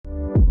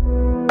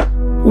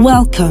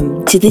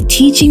Welcome to the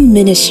teaching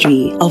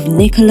ministry of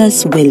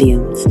Nicholas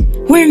Williams,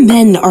 where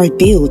men are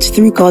built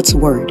through God's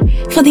word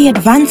for the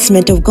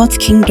advancement of God's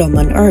kingdom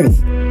on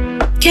earth.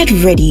 Get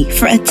ready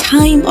for a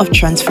time of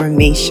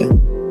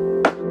transformation.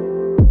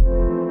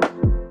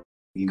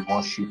 We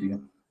worship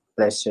you.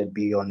 Blessed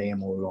be your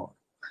name, O Lord.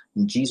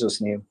 In Jesus'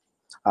 name,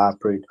 I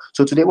prayed.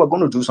 So today we're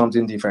going to do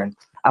something different.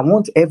 I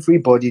want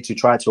everybody to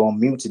try to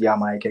unmute their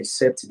mic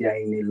except they are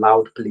in a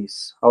loud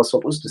place. I was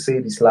supposed to say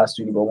this last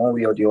week, but one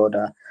way or the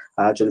other,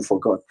 I actually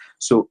forgot.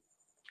 So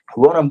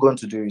what I'm going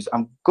to do is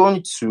I'm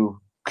going to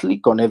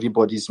click on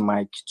everybody's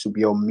mic to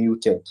be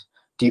unmuted.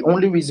 The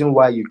only reason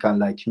why you can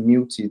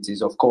mute it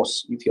is, of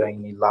course, if you're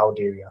in a loud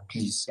area.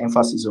 Please,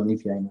 emphasis on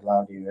if you're in a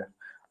loud area,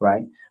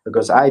 right?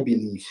 Because I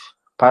believe,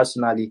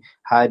 personally,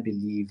 I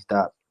believe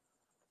that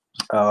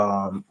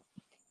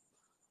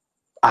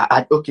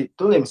okay,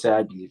 don't let me say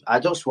I believe. I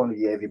just want to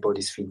hear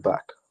everybody's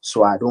feedback,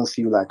 so I don't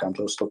feel like I'm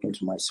just talking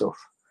to myself,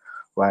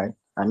 right?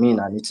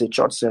 And it's a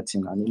church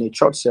setting, and in a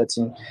church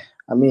setting,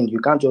 you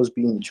can't just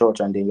be in church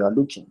and then you are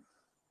looking,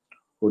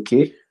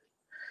 okay?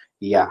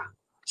 Yeah,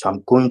 so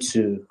I'm going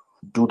to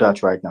do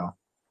that right now.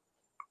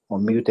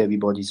 Unmute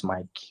everybody's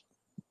mic.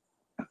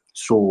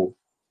 So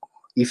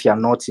if you're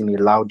not in a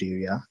loud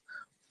area,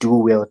 do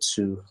well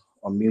to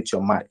unmute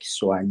your mic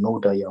so I know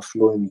that you're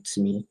flowing with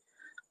me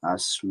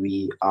as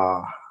we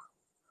are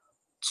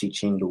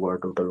teaching the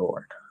word of the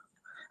Lord.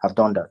 I've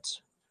done that.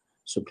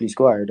 So please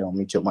go ahead and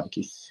unmute your mic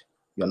if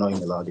you're not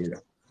in a loud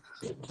area.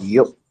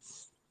 Yep.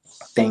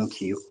 Thank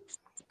you.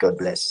 God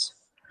bless.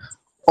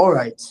 All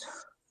right.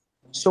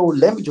 So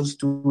let me just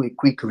do a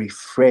quick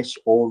refresh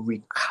or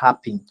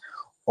recapping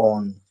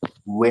on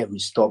where we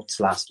stopped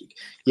last week.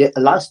 Yeah,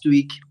 last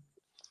week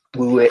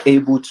we were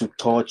able to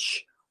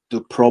touch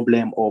the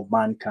problem of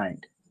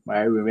mankind.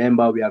 Right?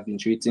 Remember, we are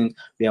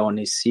on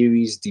a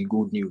series, The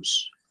Good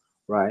News.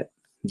 Right?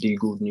 The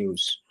Good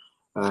News.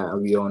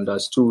 We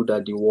understood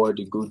that the word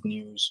the good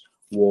news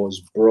was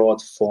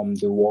brought from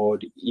the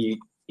word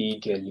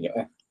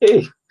egelion.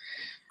 Hey,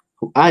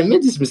 I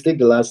made this mistake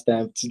the last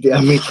time. Today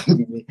I'm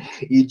making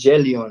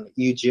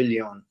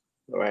egelion,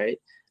 right?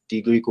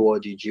 The Greek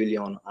word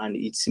egelion, and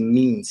it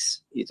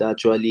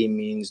actually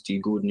means the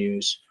good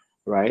news,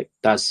 right?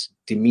 That's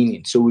the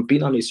meaning. So we've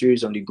been on a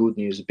series on the good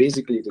news,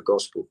 basically the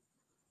gospel,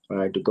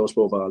 right? The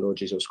gospel of our Lord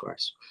Jesus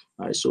Christ.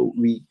 Right? So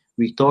we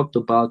talked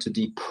about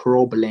the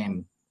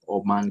problem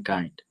of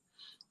mankind,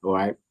 all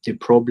right? The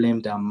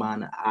problem that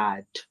man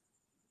had,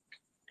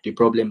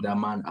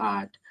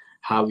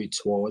 how it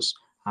was,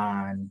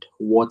 and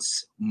what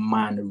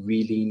man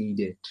really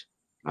needed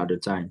at the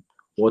time.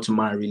 What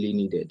man really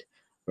needed,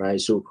 right?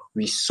 So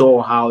we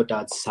saw how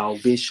that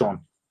salvation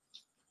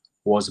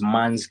was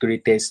man's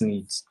greatest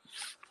need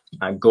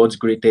and God's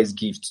greatest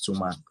gift to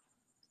man,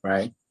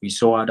 right? We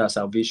saw how that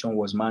salvation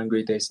was man's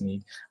greatest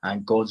need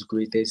and God's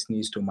greatest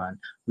needs to man.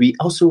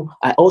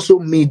 I also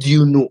made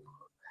you know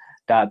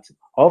that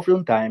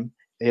oftentimes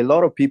a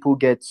lot of people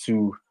get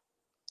to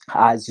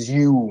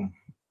assume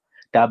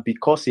that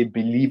because a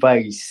believer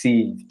is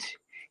saved,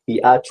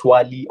 he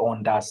actually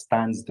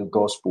understands the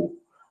gospel.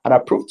 And I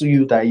prove to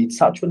you that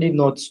it's actually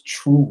not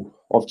true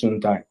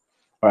oftentimes,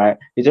 right?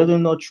 It's actually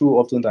not true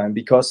oftentimes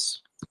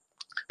because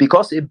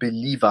a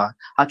believer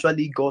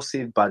actually got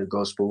saved by the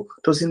gospel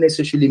doesn't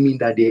necessarily mean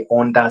that they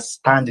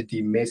understand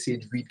the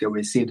message which they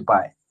were saved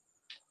by,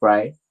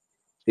 right?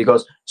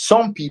 Because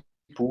some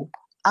people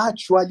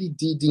actually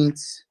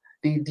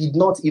they did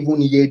not even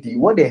hear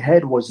what they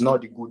heard was not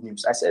the good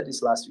news. I said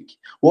this last week.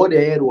 What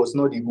they heard was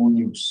not the good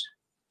news,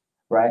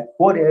 right?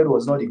 What they heard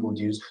was not the good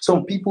news.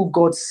 Some people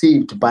got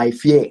saved by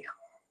fear,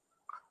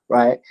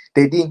 right?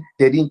 They didn't,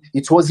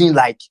 it wasn't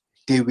like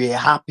they were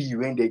happy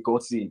when they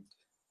got saved.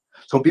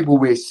 Some people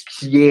were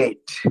scared.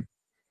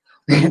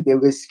 They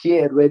were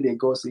scared when they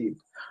got saved,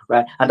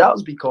 right? And that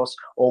was because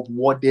of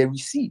what they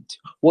received.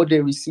 What they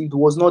received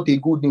was not the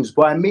good news.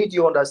 But I made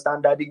you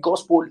understand that the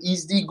gospel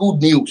is the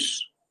good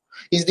news.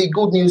 It's the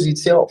good news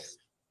itself,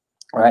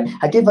 right?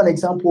 I gave an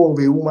example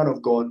of a woman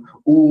of God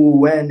who,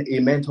 when a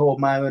mentor of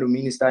mine went to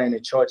minister in a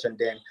church, and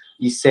then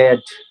he said,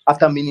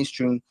 after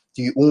ministering,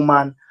 the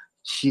woman,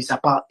 she's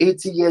about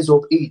 80 years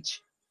of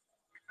age,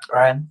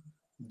 right?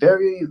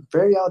 Very,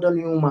 very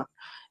elderly woman,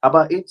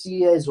 about 80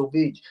 years of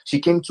age. She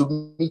came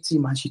to meet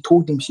him and she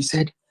told him, she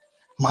said,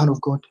 man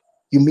of God,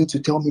 you mean to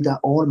tell me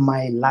that all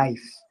my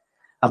life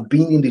I've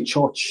been in the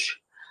church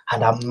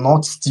and I'm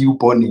not still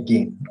born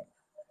again?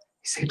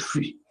 He said,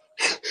 free.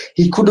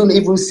 He couldn't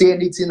even say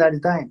anything at the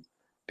time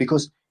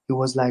because he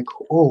was like,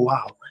 oh,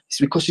 wow. It's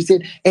because she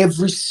said,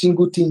 every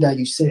single thing that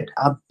you said,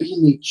 I've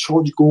been a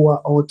church goer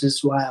all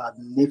this while. I've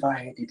never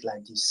heard it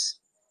like this.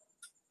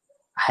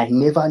 I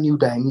never knew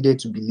that I needed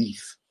to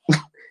believe.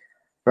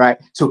 Right?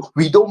 So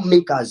we don't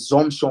make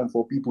assumption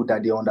for people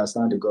that they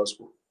understand the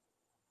gospel.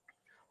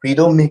 We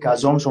don't make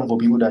assumption for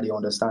people that they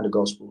understand the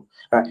gospel.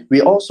 Right?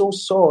 We also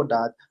saw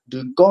that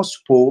the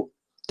gospel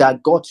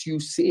that got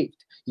you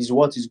saved is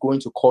what is going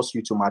to cause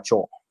you to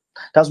mature.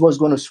 That's what's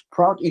going to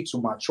sprout you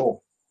to mature,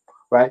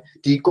 right?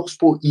 The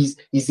gospel is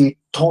a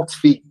taught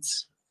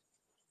faith,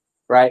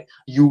 right?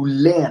 You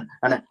learn.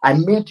 And I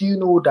made you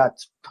know that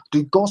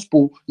the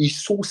gospel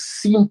is so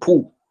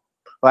simple,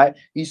 right?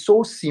 It's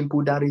so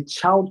simple that a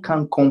child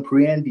can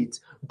comprehend it,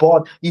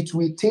 but it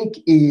will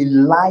take a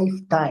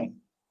lifetime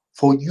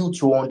for you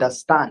to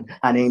understand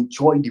and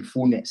enjoy the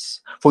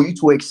fullness, for you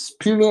to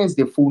experience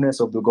the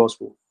fullness of the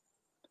gospel.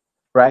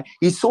 Right?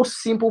 It's so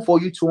simple for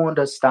you to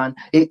understand.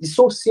 It's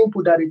so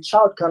simple that a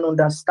child can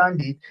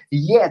understand it,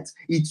 yet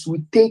it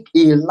will take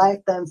a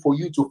lifetime for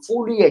you to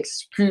fully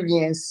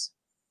experience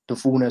the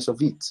fullness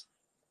of it.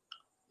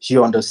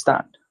 You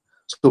understand?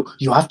 So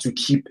you have to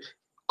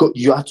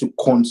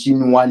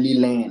continually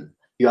learn.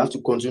 You have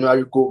to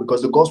continually go,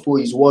 because the gospel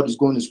is what is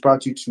going to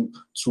sprout you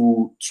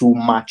to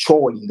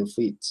mature in the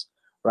faith,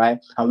 right?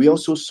 And we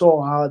also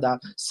saw how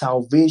that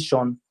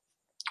salvation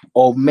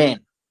of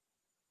men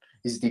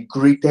is the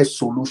greatest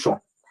solution,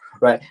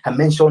 right? I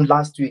mentioned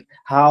last week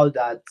how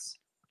that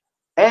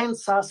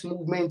NSAS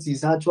movement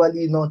is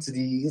actually not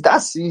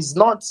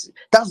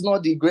that's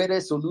not the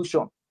greatest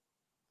solution,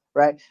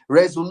 right?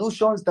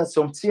 Resolutions that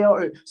some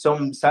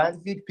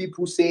scientific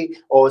people say,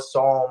 or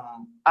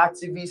some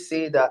activists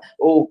say that,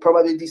 oh,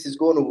 probably this is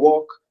going to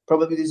work,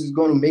 probably this is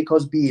going to make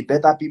us be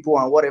better people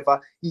and whatever,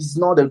 is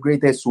not the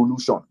greatest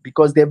solution,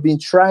 because they've been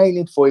trying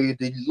it for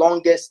the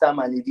longest time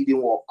and it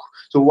didn't work.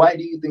 So why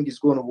do you think it's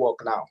going to work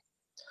now?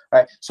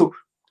 Right? So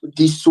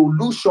the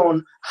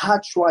solution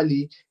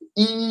actually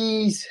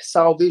is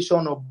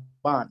salvation of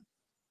man.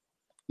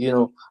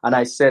 And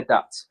I said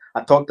that.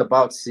 I talked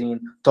about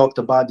sin, talked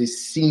about the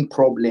sin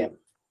problem,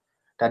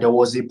 that there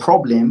was a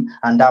problem,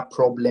 and that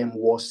problem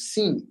was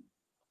sin,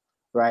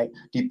 right?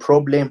 The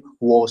problem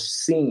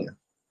was sin,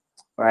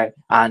 right?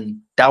 And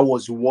that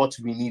was what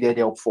we needed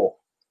help for.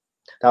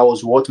 That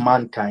was what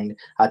mankind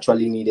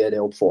actually needed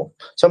help for.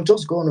 So I'm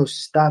just going to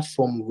start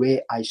from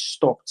where I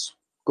stopped.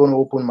 Going to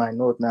open my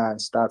note now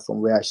and start from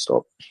where I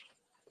stopped,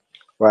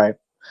 right?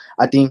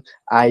 I think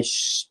I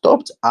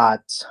stopped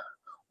at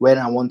when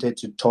I wanted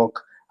to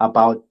talk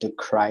about the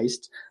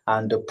Christ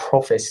and the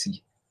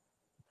prophecy,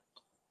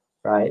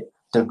 right?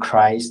 The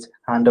Christ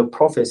and the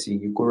prophecy.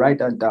 You could write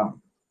that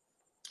down.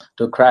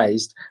 The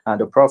Christ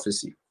and the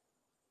prophecy.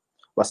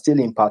 We're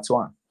still in part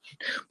 1,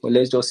 but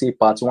let's just say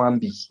part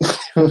 1B.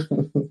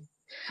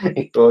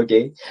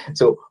 Okay,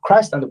 so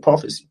Christ and the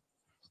prophecy,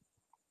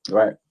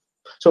 right?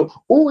 So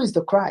who is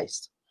the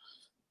Christ?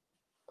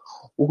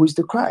 Who is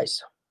the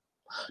Christ?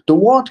 The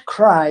word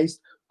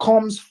Christ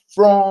comes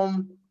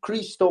from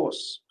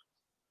Christos.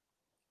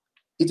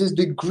 It is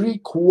the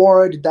Greek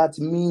word that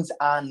means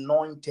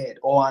anointed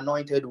or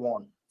anointed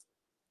one.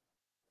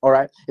 All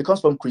right, it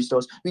comes from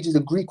Christos, which is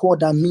the Greek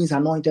word that means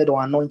anointed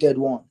or anointed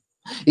one.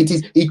 It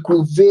is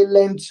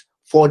equivalent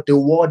for the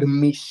word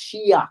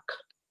Messiah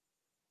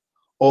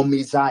or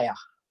Messiah,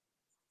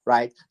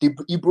 right? The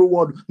Hebrew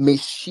word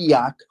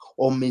Messiah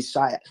or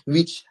Messiah,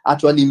 which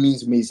actually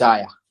means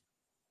Messiah,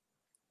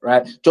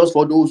 right? Just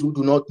for those who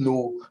do not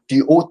know,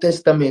 the Old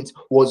Testament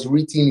was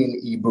written in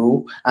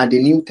Hebrew and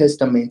the New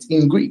Testament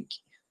in Greek.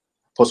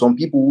 For some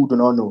people who do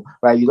not know,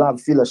 right? You don't have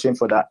to feel ashamed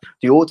for that.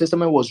 The Old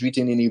Testament was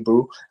written in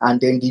Hebrew, and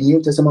then the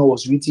New Testament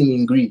was written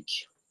in Greek,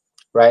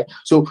 right?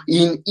 So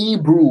in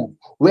Hebrew,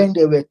 when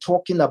they were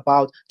talking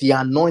about the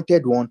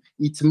anointed one,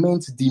 it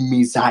meant the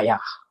Messiah.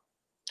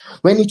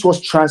 When it was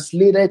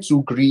translated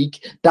to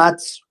Greek,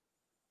 that's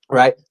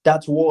right,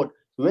 that word,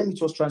 when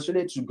it was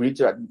translated to Greek,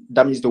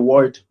 that means the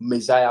word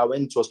Messiah,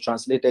 when it was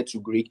translated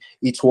to Greek,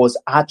 it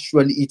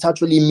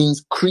actually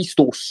means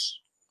Christos,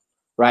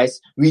 right?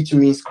 Which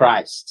means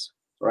Christ,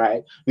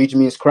 right? Which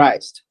means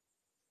Christ,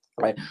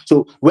 right?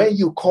 So when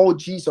you call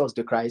Jesus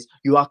the Christ,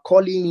 you are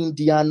calling him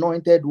the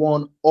anointed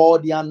one or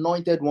the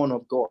anointed one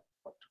of God.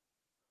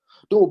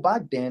 Though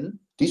back then,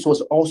 this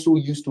was also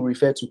used to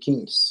refer to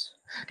kings.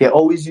 They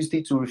always used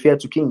it to refer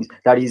to kings,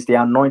 that is the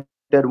anointed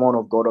one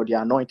of God or the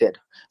anointed.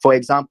 For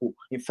example,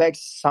 in 1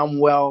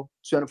 Samuel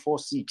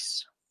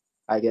 24:6,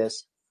 I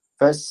guess,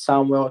 1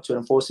 Samuel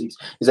 24:6,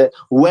 he said,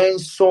 when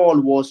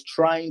Saul was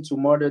trying to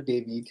murder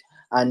David,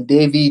 and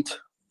David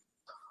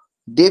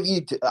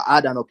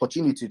had an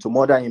opportunity to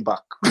murder him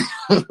back.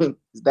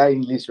 Is that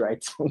English,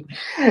 right?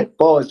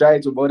 Paul was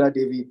trying to murder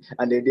David,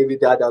 and then David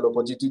had an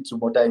opportunity to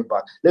murder him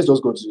back. Let's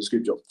just go to the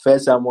scripture. 1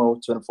 Samuel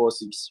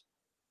 24:6.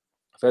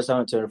 1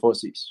 Samuel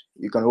 24:6.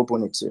 You can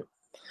open it too.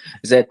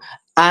 He said,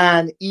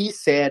 and he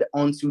said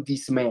unto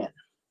this man,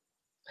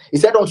 he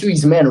said unto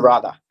his men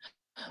rather,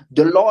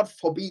 the Lord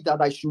forbid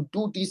that I should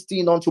do this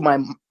thing unto my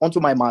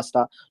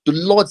master, the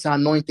Lord's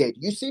anointed.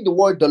 You see the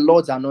word the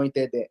Lord's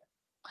anointed there.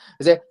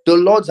 He said, the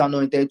Lord's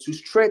anointed, to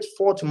stretch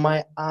forth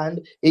my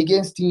hand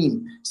against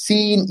him,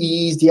 seeing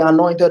he is the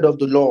anointed of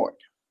the Lord.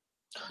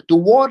 The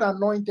word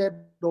anointed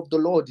of the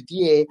Lord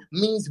there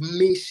means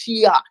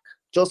Messiah,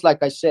 just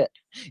like I said.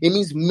 It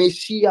means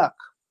Messiah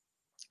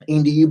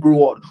in the Hebrew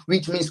word,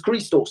 which means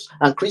Christos,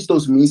 and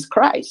Christos means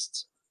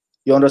Christ.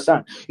 You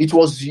understand? It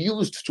was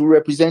used to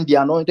represent the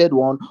anointed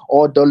one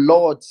or the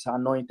Lord's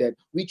anointed,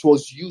 which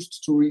was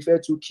used to refer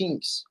to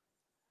kings,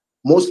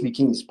 mostly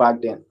kings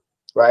back then,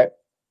 right?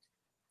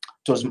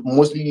 It was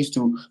mostly used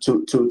to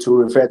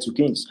refer to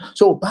kings.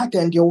 So back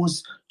then there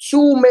was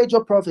two major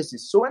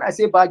prophecies. So when I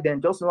say back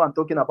then, just know I'm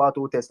talking about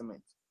Old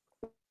Testament.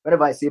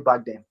 Whenever I say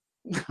back then,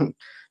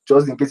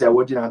 just in case you're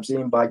watching, I'm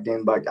saying back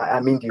then, but I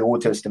mean the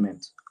Old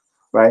Testament,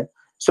 right?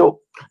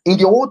 So in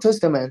the Old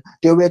Testament,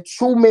 there were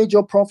two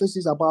major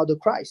prophecies about the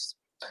Christ.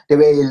 There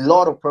were a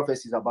lot of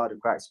prophecies about the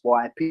Christ, but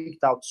I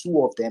picked out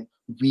two of them,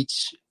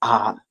 which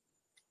are,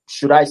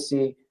 should I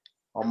say,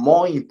 are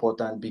more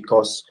important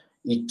because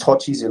it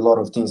touches a lot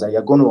of things that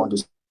you're going to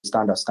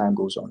understand as time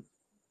goes on,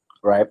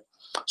 right?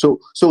 So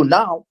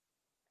now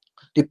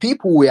the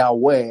people were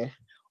aware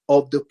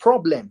of the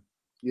problem,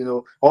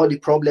 all the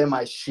problem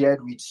I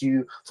shared with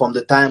you from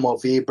the time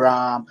of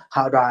Abraham,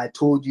 how that I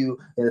told you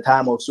in the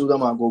time of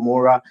Sodom and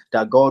Gomorrah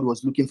that God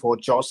was looking for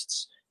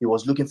justs. He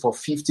was looking for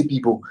 50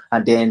 people,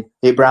 and then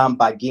Abraham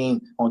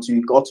bargained until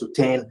he got to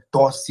 10.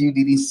 God still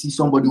didn't see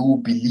somebody who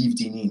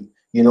believed in him.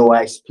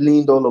 I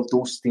explained all of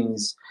those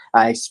things.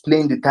 I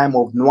explained the time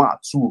of Noah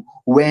too,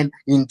 when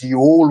in the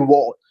whole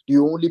world, the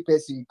only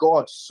person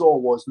God saw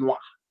was Noah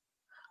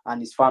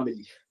and his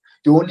family.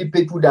 The only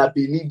people that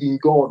believed in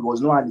God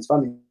was Noah and his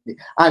family.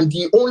 And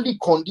the only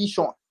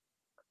condition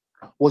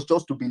was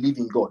just to believe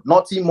in God.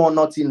 Nothing more,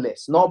 nothing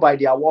less. Not by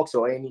their works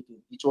or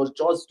anything. It was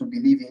just to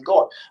believe in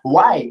God.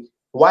 Why?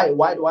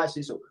 Why do I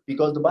say so?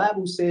 Because the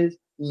Bible says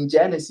in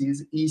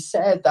Genesis, he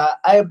said that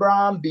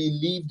Abraham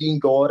believed in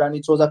God and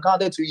it was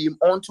accounted to him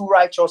unto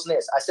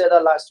righteousness. I said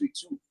that last week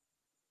too.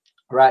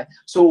 Right?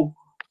 So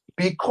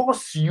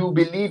because you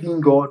believe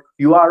in God,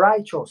 you are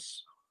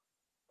righteous.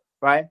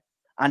 Right?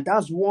 And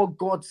that's what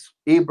got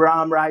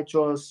Abraham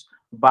righteous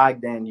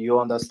back then. You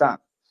understand?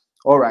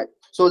 All right.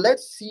 So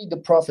let's see the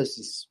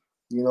prophecies.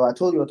 I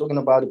told you we're talking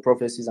about the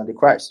prophecies and the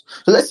Christ.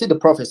 So let's see the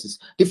prophecies.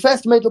 The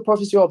first major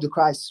prophecy of the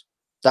Christ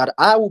that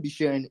I will be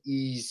sharing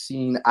is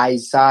in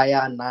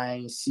Isaiah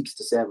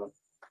 9:6-7.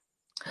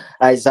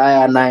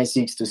 Isaiah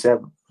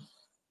 9:6-7.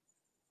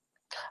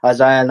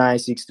 Isaiah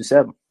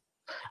 9:6-7.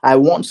 I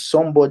want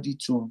somebody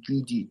to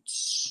read it.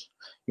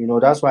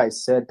 That's why I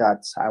said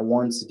that I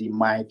want the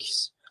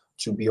mics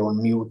to be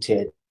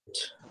unmuted.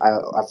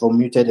 I've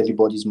unmuted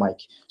everybody's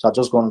mic. So I'm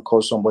just going to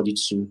call somebody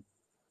to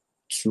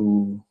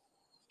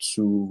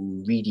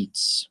read it.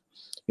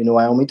 I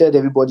unmuted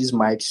everybody's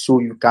mic so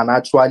you can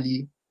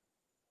actually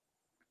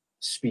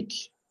speak,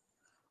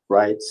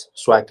 right?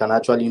 So I can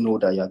actually know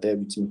that you're there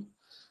with me.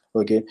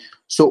 Okay.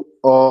 So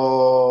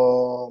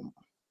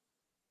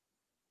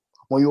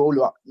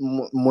Moyolua,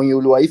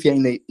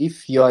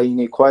 if you are in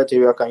a quiet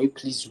area, can you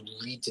please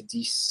read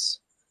this?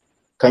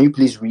 Can you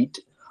please read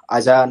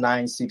Isaiah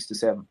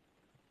 9:6-7?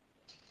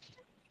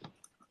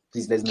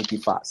 Please, let's make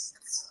it fast.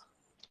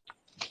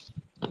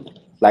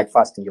 Like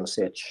fast in your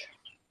search.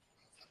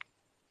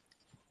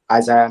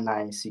 Isaiah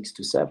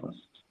 9:6-7.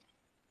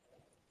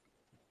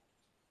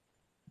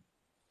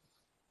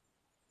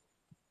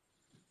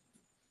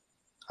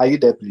 Are you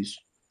there, please?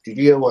 Did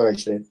you hear what I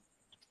said?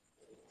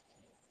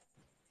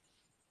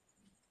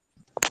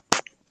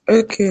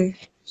 Okay,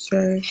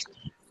 sorry.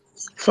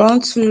 For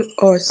unto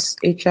us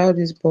a child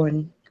is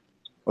born.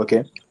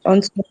 Okay.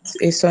 Unto us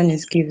a son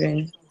is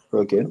given.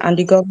 Okay. And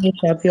the government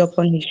shall be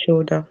upon his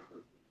shoulder.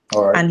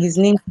 All right. And his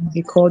name shall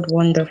be called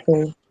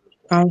Wonderful,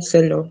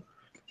 Counselor,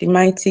 the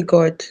Mighty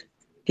God,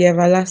 the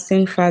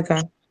Everlasting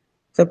Father,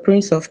 the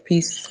Prince of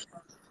Peace.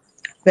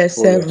 Verse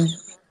 7.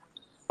 Yes.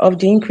 Of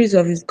the increase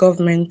of his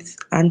government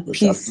and There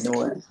shall be peace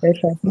no end. there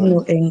shall be no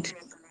end,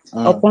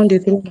 upon the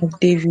throne of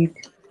David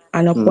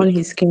and upon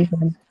his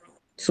kingdom,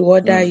 to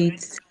order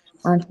it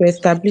and to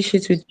establish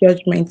it with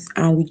judgment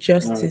and with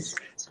justice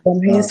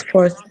from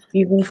henceforth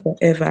even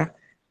forever.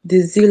 The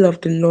zeal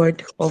of the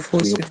Lord of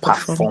hosts Will will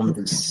perform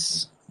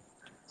this.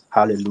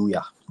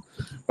 Hallelujah.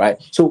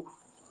 Right. So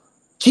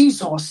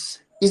Jesus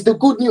is the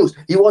good news.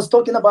 He was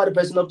talking about the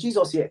person of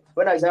Jesus here.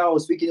 When Isaiah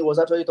was speaking, he was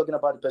actually talking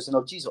about the person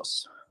of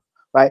Jesus.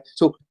 Right.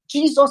 So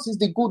Jesus is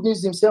the good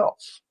news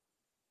himself.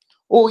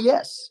 Oh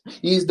yes,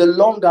 he is the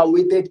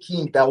long-awaited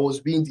king that was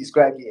being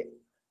described here.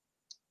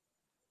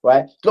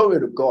 Right? Glory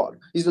to God.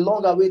 He's the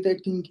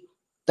long-awaited king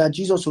that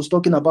Jesus was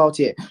talking about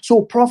here.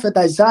 So prophet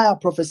Isaiah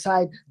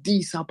prophesied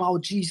this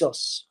about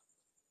Jesus.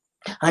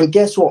 And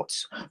guess what?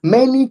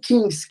 Many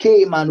kings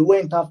came and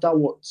went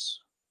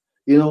afterwards.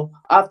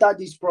 After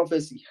this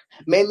prophecy,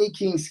 many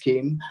kings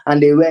came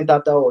and they went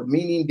afterwards,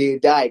 meaning they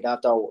died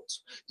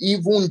afterwards.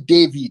 Even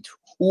David,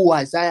 who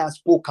Isaiah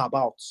spoke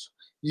about.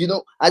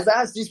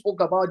 Isaiah still spoke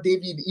about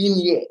David in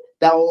here,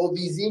 that of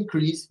his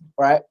increase,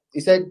 right? He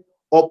said,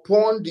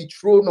 upon the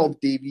throne of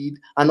David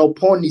and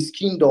upon his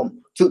kingdom.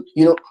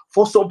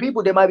 For some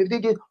people, they might be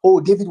thinking, oh,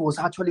 David was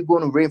actually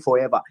going to reign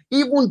forever.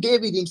 Even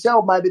David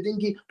himself might be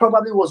thinking,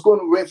 probably was going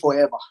to reign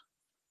forever.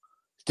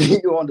 Do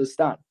you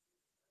understand?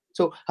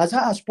 So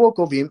Isaiah spoke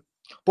of him,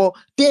 but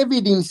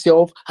David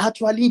himself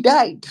actually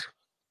died.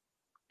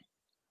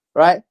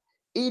 Right?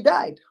 He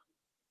died.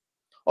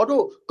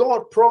 Although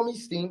God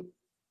promised him,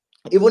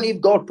 even if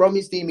God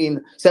promised him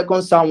in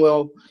 2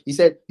 Samuel, he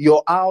said,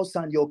 your house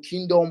and your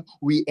kingdom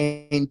will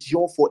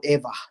endure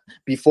forever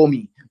before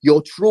me.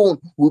 Your throne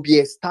will be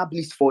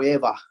established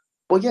forever.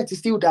 but yet he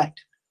still died.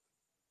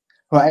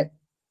 Right?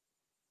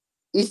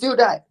 He still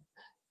died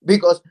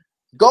because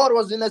God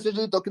wasn't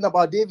necessarily talking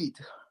about David.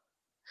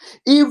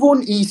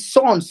 Even his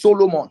son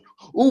Solomon,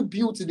 who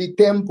built the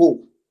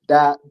temple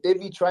that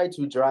David tried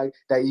to drag,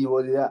 that he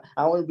was there,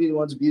 I want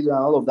to build and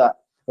all of that,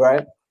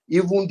 right?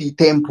 Even the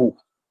temple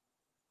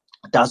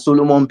that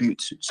Solomon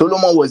built.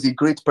 Solomon was a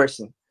great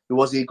person. He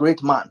was a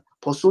great man,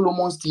 but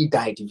Solomon still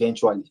died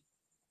eventually,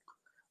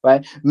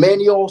 right?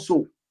 Many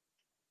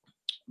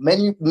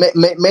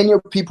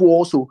people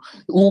also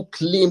who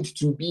claimed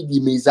to be the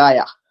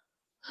Messiah,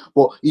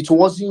 but it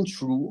wasn't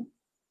true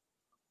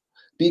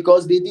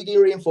because they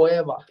didn't reign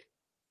forever.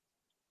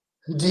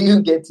 Do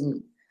you get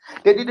me?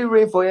 They didn't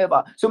reign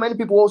forever. So many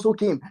people also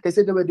came. They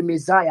said they were the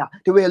Messiah.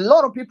 There were a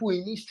lot of people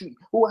in history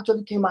who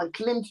actually came and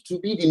claimed to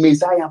be the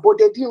Messiah, but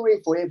they didn't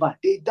reign forever.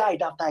 They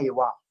died after a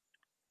while.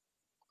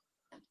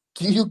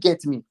 Do you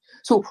get me?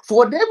 So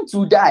for them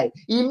to die,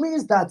 it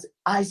means that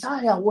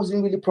Isaiah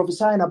wasn't really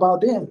prophesying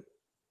about them.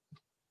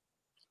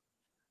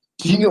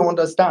 Do you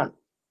understand?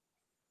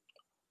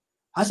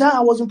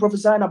 Isaiah wasn't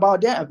prophesying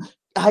about them.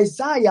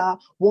 Isaiah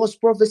was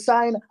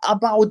prophesying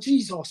about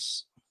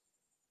Jesus.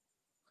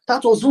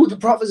 That was who the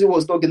prophecy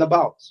was talking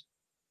about.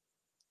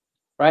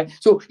 Right?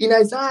 So in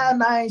Isaiah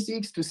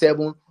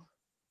 9:6-7,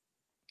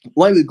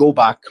 when we go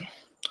back,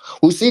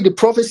 we see the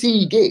prophecy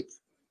he gave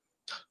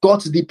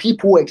got the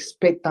people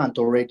expectant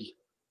already.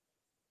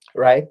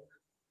 Right?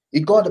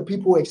 It got the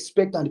people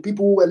expectant, the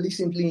people who were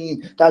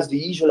listening, that's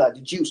the Israelites,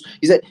 the Jews.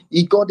 He said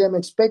he got them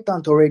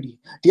expectant already.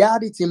 They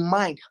had it in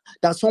mind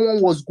that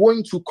someone was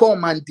going to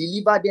come and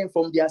deliver them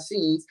from their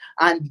sins,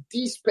 and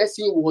this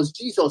person was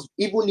Jesus,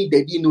 even if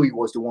they didn't know he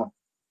was the one.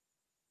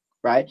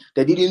 Right?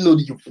 They didn't know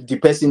the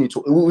person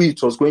who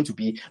it was going to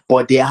be,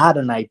 but they had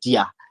an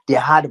idea. They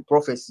had a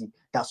prophecy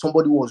that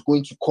somebody was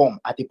going to come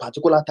at a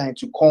particular time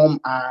to come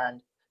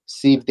and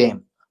save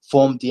them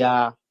from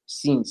their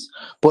sins.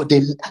 But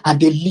they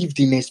lived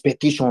in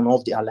expectation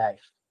of their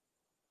life.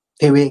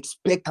 They were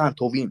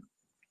expectant of him.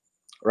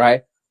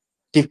 Right?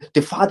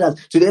 The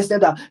fathers, to the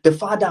extent that the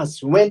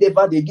fathers,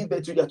 whenever they give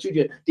birth to their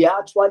children, they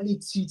actually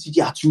teach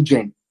their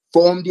children.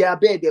 From their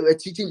bed, they were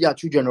teaching their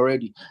children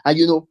already. And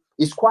you know,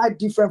 it's quite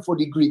different for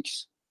the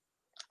Greeks.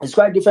 It's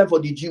quite different for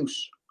the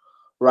Jews,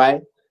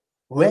 right?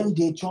 When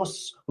they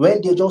just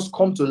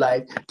come to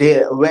life,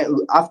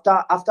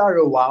 after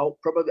a while,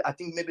 probably I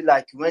think maybe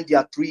like when they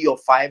are 3 or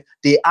 5,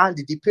 the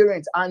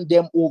parents hand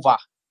them over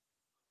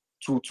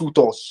to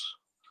tutors,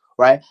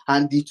 right?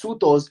 And the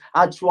tutors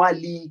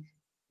actually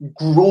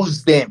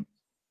grows them,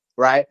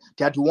 right?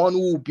 They are the one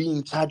who will be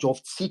in charge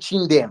of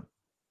teaching them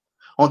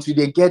until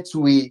they get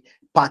to a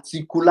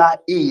particular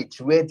age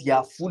where they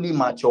are fully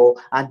mature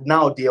and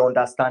now they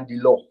understand the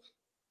law.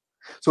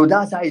 So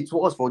that's how it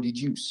was for the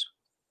Jews,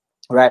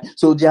 right?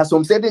 So there are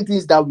some certain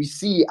things that we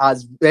see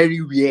as very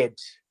weird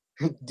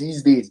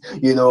these days.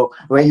 You know,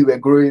 when you were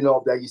growing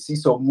up, that you see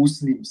some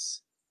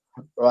Muslims,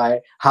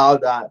 right? How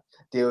that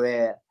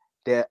they'll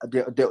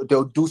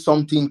do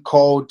something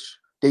called,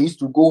 they used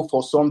to go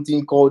for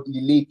something called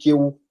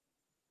Ilekeu,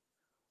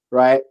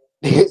 right?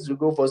 They used to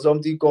go for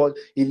something called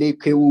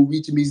Ilekeu,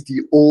 which means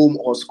the home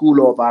or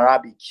school of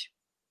Arabic.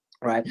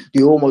 Right,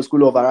 the home or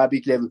school of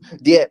Arabic level.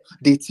 There,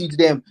 they teach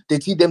them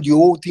the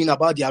whole thing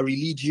about their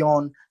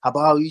religion,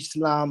 about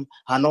Islam,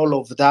 and all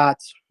of that.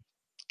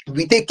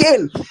 We take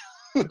in,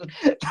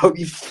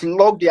 we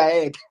flog their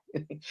head.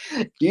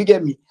 Do you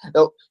get me?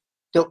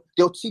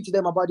 They'll teach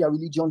them about their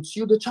religion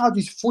till the child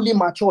is fully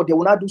mature. They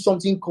will not do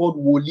something called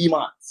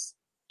wolimat.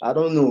 I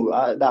don't know.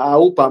 I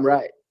hope I'm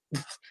right.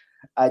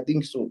 I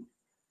think so.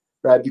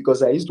 Right,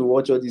 because I used to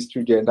watch all these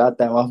children that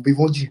time. I'll be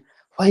wondering,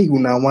 why you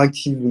now want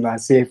to kill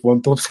yourself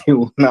on top say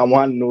you now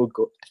want no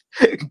God?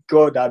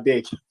 God, I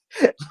beg.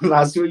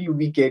 That's so you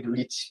wicked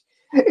rich.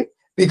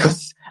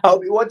 Because I'll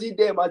be watching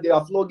them and they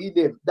are flogging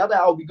them. That time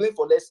I'll be going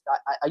for less.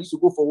 I used to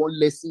go for one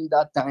lesson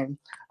that time,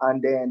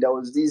 and then there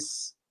was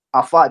this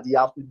Afar.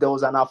 There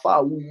was an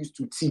Afar who used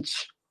to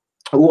teach.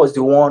 Who was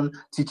the one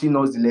teaching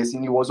us the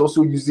lesson? He was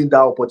also using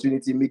that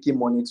opportunity, making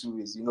money to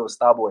his,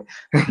 Starboy.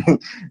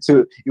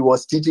 So he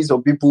was teaching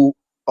some people.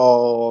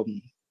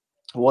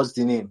 What's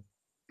the name?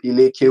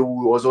 Ileke,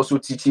 who was also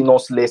teaching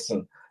us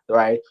lesson,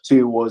 right? So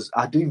it was,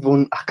 I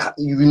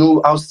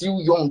was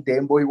still young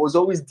then, but he was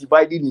always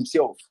dividing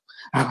himself.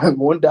 I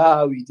wonder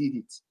how he did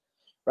it,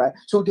 right?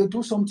 So they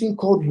do something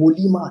called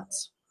wolimat,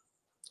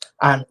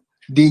 and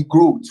they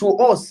grow. To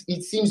us,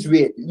 it seems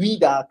weird. We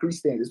that are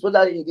Christians,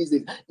 especially in these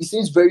days, it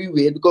seems very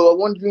weird because we're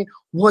wondering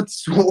what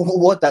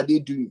are they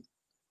doing,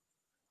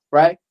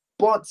 right?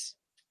 But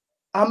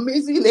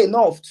amazingly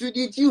enough, to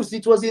the Jews,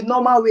 it was a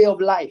normal way of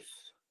life.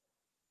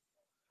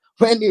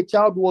 When a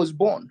child was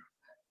born,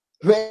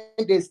 when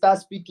they start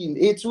speaking,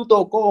 a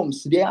tutor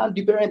comes, they hand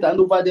the parent hand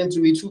over them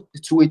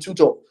to a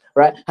tutor,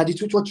 right? And the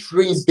tutor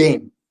trains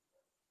them.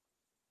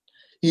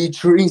 He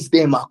trains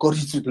them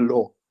according to the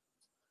law,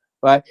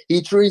 right?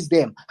 He trains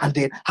them, and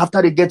then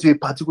after they get to a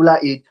particular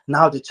age,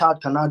 now the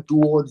child cannot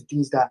do all the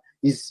things that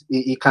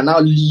he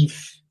cannot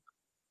live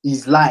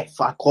his life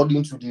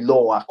according to the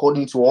law,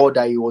 according to all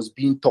that he was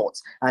being taught.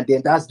 And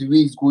then that's the way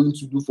he's going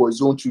to do for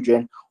his own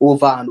children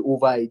over and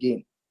over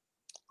again.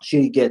 Sure,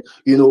 you get,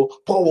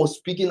 Paul was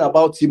speaking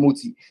about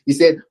Timothy. He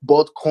said,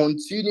 but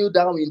continue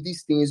thou in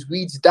these things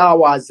which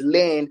thou hast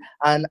learned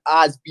and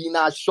hast been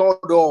assured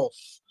of,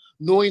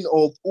 knowing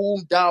of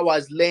whom thou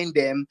hast learned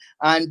them,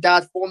 and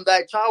that from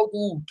thy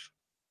childhood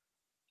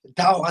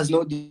thou hast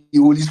known the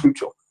Holy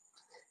Scripture.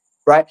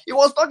 Right? He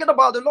was talking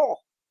about the law.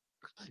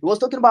 He was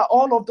talking about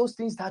all of those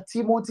things that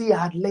Timothy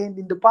had learned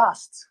in the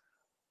past.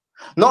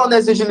 Not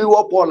necessarily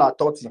what Paul had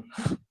taught him.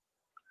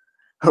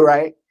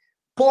 Right?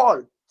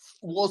 Paul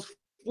was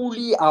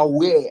fully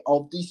aware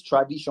of this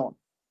tradition.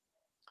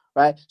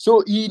 Right?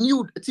 So he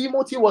knew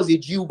Timothy was a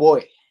Jew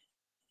boy.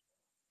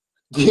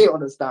 Do you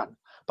understand?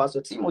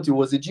 Pastor Timothy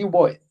was a Jew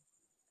boy.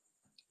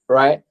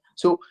 Right?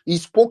 So he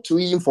spoke to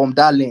him from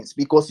that lens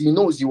because he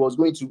knows he was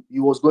going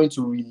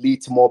to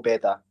relate more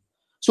better.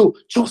 So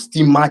just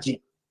imagine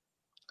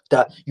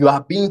that you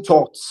are being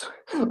taught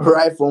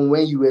right from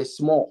when you were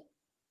small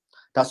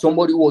that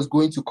somebody was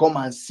going to come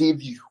and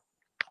save you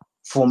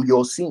from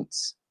your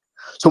sins.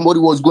 Somebody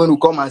was going to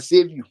come and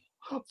save you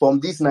from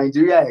this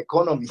Nigeria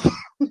economy.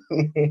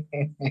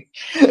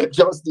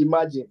 Just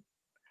imagine,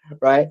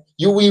 right?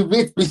 You will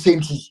wait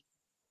patiently.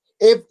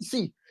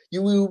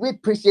 You will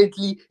wait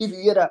patiently if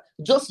you hear that.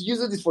 Just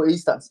using this for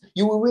instance,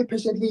 you will wait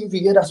patiently if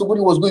you hear that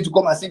somebody was going to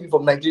come and save you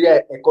from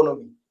Nigeria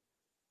economy.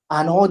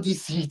 And all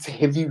this heat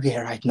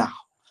everywhere right now.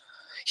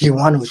 You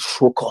want to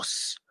shock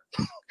us.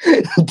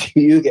 Do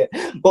you get?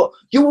 But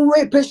you will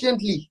wait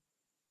patiently.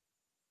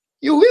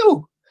 You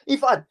will. In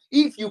fact,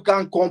 if you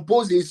can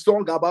compose a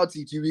song about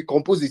it, you will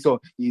compose a song.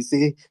 You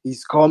say,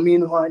 "He's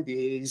coming one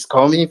day, he's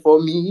coming for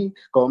me,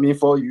 coming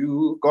for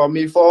you,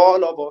 coming for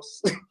all of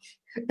us."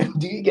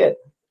 Do you get?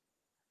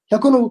 You're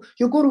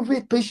gonna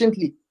wait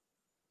patiently.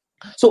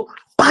 So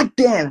back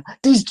then,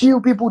 these Jew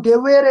people, they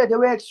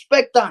were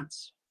expectant.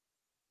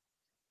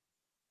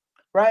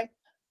 Right?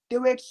 They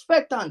were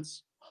expectant.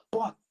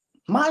 But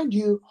mind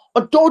you,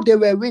 although they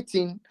were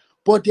waiting,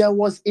 but there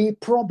was a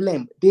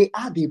problem. They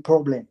had a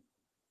problem.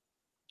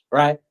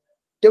 Right?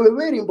 They were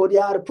waiting, but they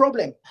had a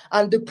problem.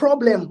 And the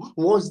problem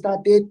was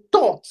that they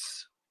thought,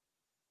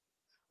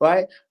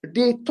 right?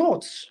 They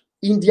thought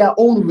in their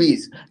own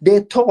ways.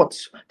 They thought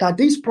that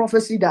this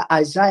prophecy that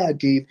Isaiah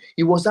gave,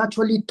 he was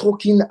actually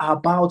talking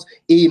about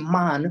a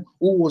man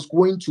who was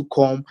going to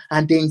come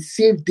and then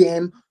save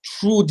them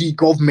through the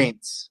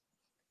government.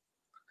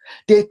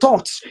 They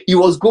thought he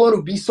was going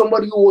to be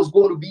somebody who was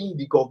going to be in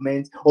the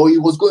government, or he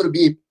was going to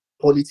be a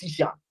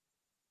politician.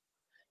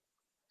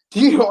 Do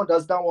you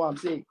understand what I'm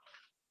saying?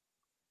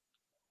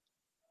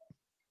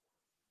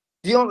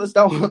 Do you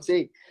understand what I'm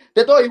saying?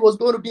 They thought he was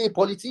going to be a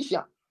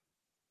politician.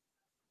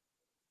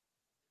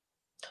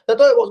 They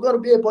thought he was going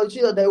to be a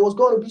politician, that he was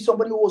going to be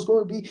somebody who was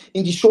going to be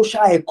in the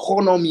social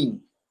economy.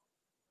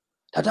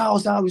 That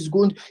was how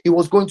he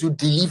was going to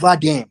deliver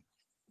them.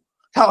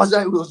 That was how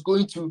he was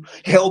going to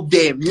help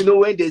them.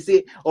 When they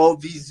say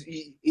of his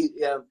reign,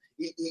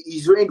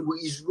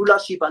 his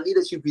rulership and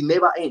leadership will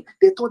never end.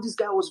 They thought this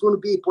guy was going to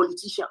be a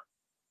politician.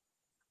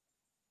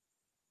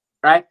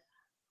 Right?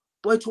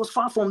 But it was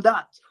far from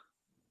that.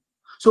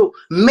 So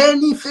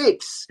many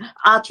fakes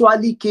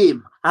actually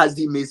came as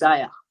the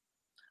Messiah.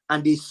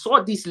 And they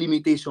saw this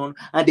limitation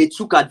and they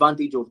took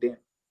advantage of them.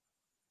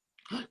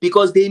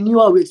 Because they knew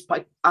how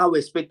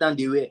expectant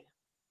they were.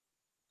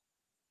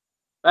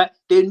 Right?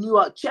 They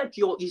knew check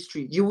your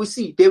history. You will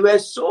see there were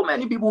so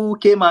many people who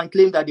came and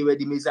claimed that they were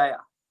the Messiah.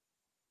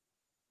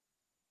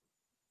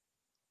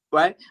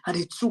 Right? And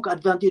they took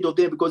advantage of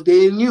them because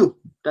they knew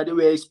that they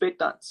were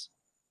expectant.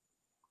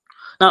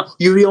 Now,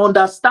 you will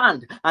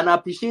understand and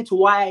appreciate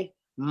why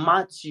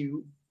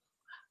Matthew,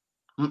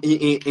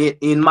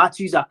 in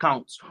Matthew's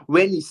account,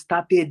 when he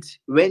started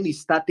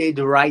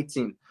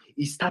writing,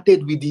 he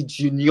started with the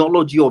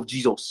genealogy of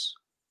Jesus.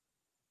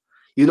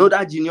 You know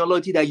that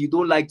genealogy that you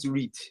don't like to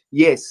read?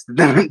 Yes,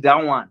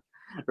 that one,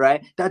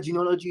 right? That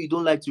genealogy you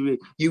don't like to read.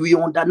 You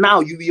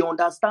will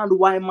understand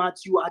why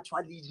Matthew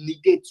actually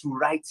needed to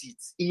write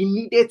it. He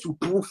needed to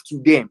prove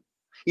to them.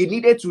 He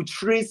needed to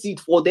trace it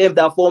for them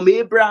that from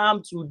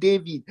Abraham to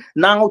David,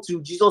 now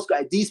to Jesus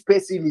Christ, this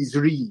person is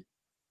real.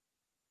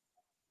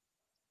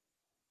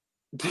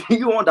 Do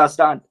you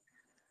understand?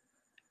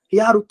 He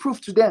had to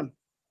prove to them.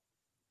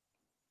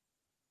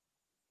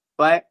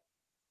 Right?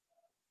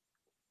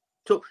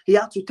 So he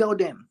had to tell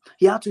them.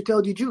 He had to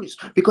tell the Jews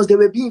because they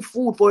were being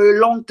fooled for a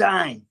long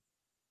time.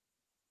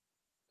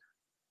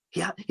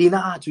 He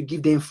now had to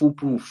give them full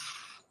proof.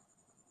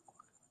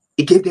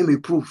 He gave them a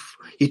proof.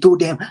 He told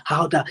them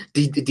how the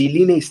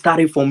lineage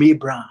started from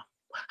Abraham.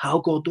 How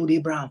God told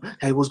Abraham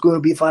that he was going to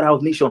be father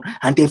of nation.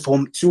 And then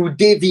to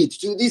David,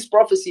 to this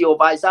prophecy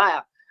of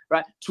Isaiah,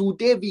 right? To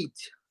David,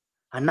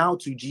 and now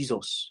to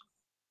Jesus.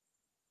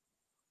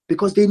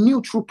 Because they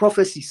knew through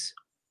prophecies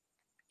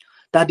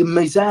that the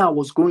Messiah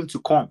was going to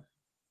come.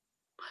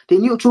 They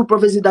knew through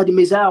prophecy that the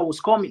Messiah was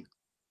coming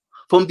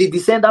from the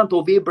descendant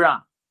of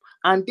Abraham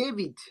and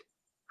David.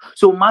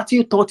 So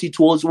Matthew thought it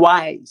was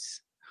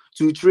wise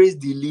to trace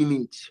the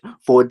lineage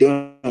for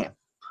them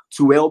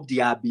to help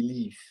their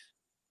belief.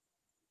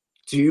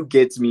 Do you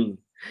get me?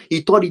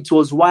 He thought it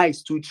was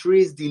wise to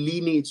trace the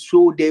lineage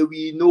so that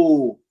we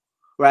know,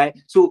 right?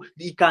 So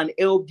he can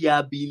help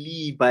their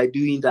belief by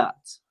doing that.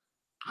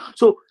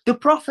 So the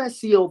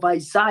prophecy of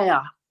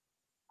Isaiah,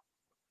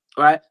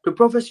 right? The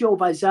prophecy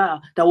of Isaiah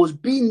that was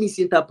being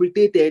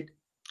misinterpreted,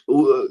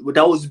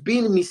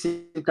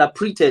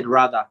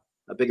 rather.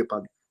 I beg your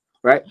pardon.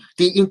 Right?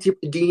 The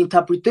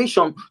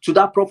interpretation to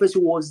that prophecy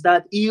was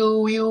that he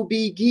will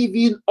be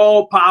given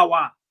all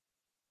power,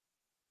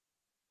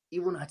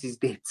 even at his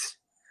death.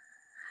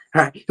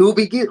 Right? He will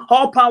be given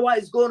all power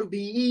is going to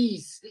be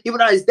his, even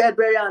at his death,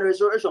 burial, and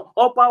resurrection.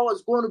 All power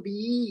is going to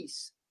be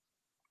his,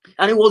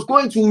 and he was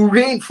going to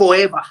reign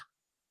forever.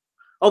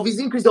 Of his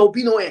increase, there will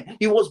be no end.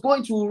 He was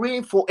going to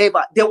reign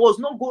forever. There was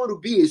not going to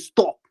be a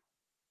stop.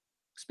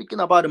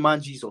 Speaking about the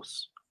man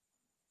Jesus.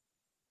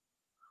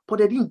 But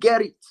they didn't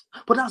get it.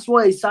 But that's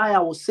what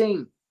Isaiah was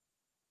saying.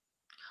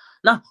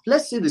 Now,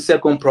 let's see the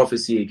second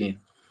prophecy again.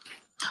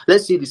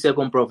 Let's see the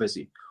second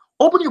prophecy.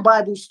 Open your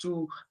Bibles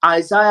to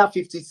Isaiah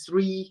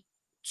 53,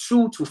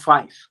 2 to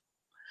 5.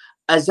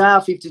 Isaiah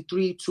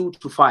 53, 2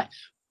 to 5.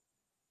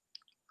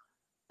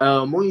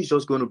 Mo is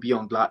just going to be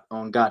on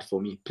guard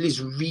for me.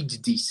 Please read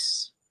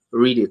this.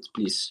 Read it,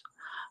 please.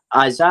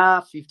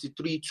 Isaiah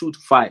 53, 2 to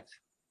 5.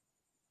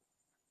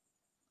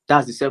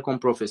 That's the second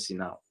prophecy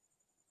now.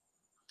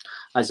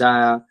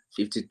 Isaiah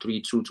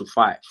 53, 2 to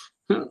 5.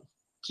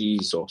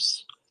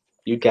 Jesus.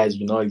 You guys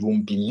will not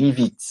even believe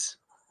it.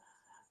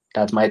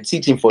 That's my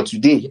teaching for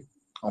today.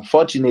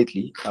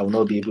 Unfortunately, I will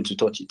not be able to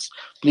touch it.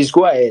 Please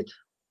go ahead.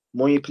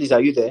 Moyi, please,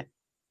 are you there?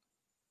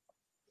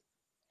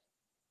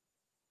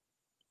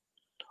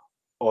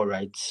 All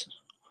right.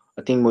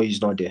 I think Moyi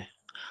is not there.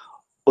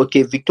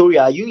 Okay,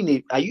 Victoria, are you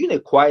in a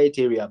quiet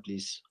area,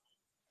 please?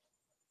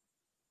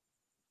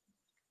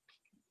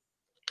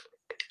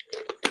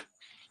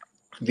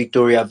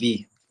 Victoria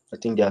V. I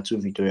think there are two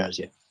Victorias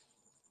here.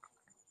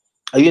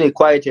 Are you in a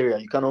quiet area?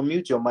 You can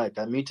unmute your mic.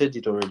 I muted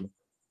it already.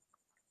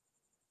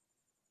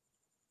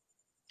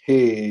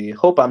 Hey,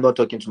 hope I'm not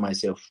talking to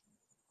myself.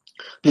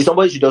 Please,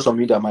 somebody should just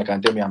unmute their mic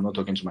and tell me I'm not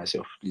talking to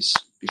myself, please,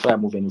 before I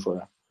move any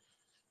further.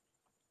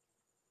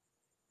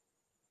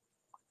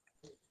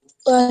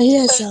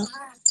 Yes, sir.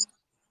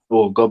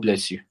 Oh, God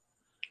bless you.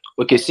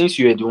 Okay, since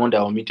you are the one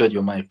that unmuted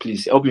your mic,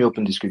 please help me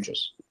open the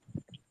scriptures.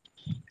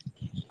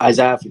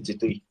 Isaiah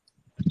 53.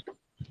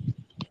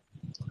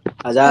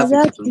 Isaiah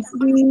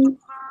 53,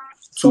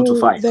 2 to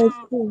 5. Verse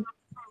 2.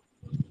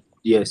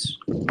 Yes,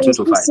 2 Verse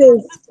to 2 5.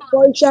 says,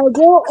 "For it shall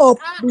grow up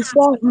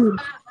before him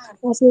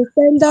as a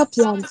tender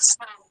plant,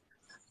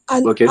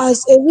 and Okay.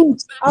 as a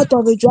root out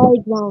of a dry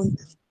ground.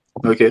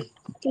 Okay.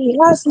 He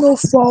has no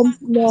form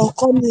nor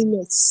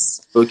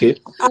comeliness. Okay.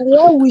 And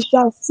when we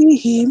shall see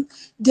him,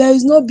 there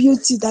is no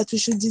beauty that we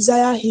should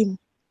desire him."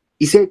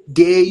 He said,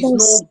 there is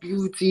Verse no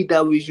beauty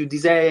that we should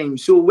desire him.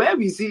 So when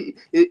we see,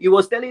 he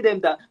was telling them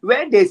that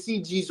when they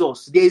see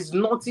Jesus, there is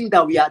nothing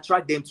that we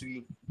attract them to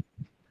him.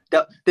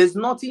 There's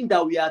nothing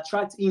that we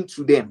attract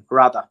into them,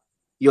 rather.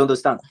 You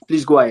understand?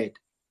 Please go ahead.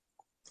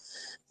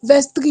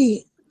 Verse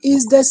 3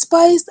 is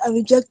despised and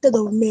rejected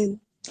of men,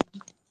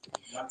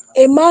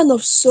 a man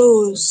of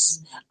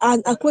sorrows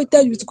and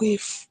acquainted with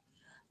grief.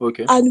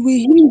 Okay. And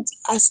we hid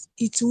as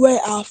it were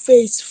our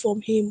face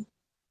from him.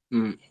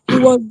 He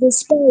was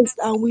despised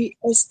and we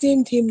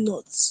esteemed him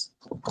not.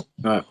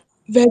 Right.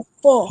 Verse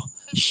 4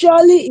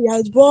 surely he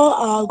had borne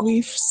our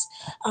griefs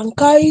and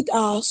carried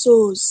our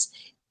sorrows,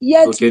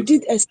 yet we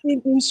did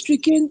esteem him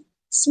stricken,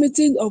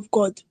 smitten of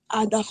God,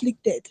 and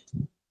afflicted.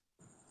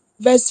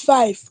 Verse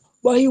 5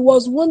 but he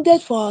was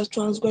wounded for our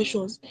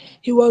transgressions,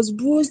 he was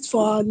bruised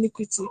for our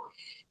iniquity.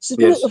 The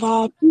spirit of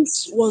our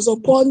peace was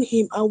upon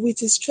him, and with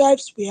his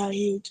stripes we are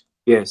healed.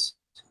 Yes.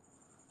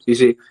 You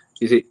see,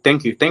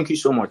 thank you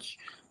so much.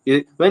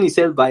 When he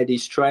said by the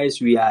stripes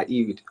we are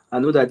healed, I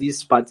know that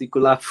this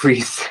particular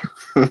phrase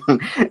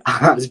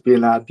has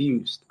been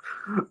abused,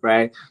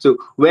 right? So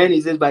when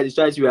he says by the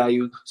stripes we are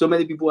healed, so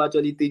many people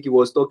actually think he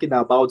was talking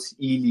about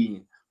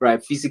healing,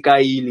 right? Physical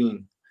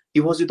healing.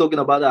 He wasn't talking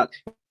about that.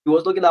 He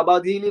was talking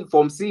about healing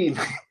from sin,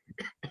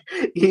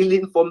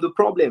 healing from the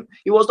problem.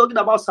 He was talking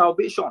about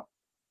salvation,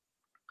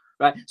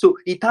 right? So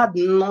it had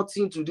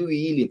nothing to do with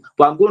healing.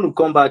 But I'm going to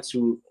come back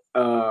to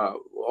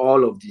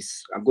all of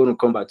this. I'm going to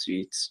come back to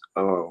it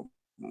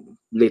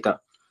later.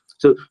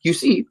 So you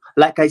see,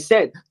 like I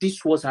said,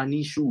 this was an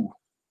issue.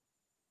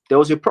 There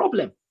was a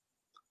problem,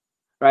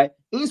 right?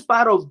 In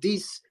spite of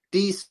this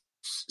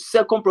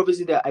second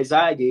prophecy that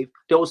Isaiah gave,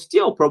 there was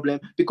still a problem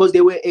because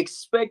they were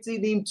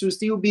expecting him to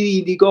still be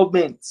in the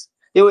government.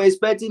 They were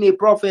expecting a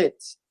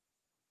prophet.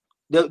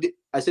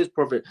 I said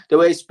prophet. They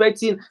were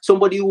expecting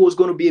somebody who was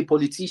going to be a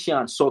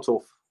politician, sort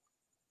of.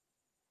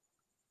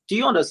 Do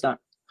you understand?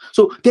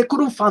 So they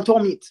couldn't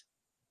fathom it.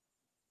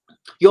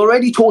 You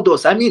already told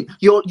us. I mean,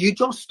 you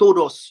just told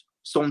us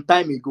some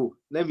time ago.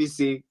 Let me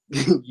say,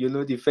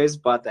 the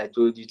first part I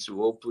told you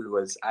to open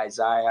was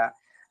Isaiah.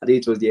 I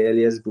think it was the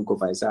earliest book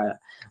of Isaiah,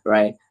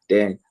 right?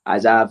 Then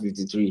Isaiah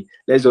 53.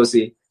 Let's just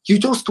say, you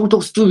just told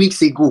us 2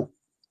 weeks ago.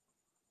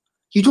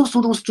 You just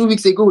told us 2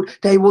 weeks ago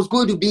that he was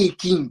going to be a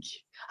king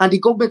and the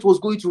government was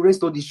going to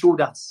rest on his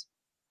shoulders.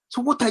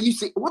 So what are you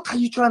saying? What are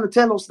you trying to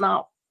tell us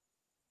now?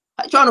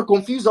 Are you trying to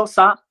confuse us,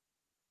 sir?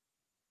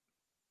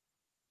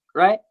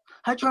 Right?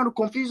 Are you trying to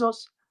confuse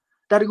us?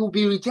 That he will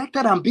be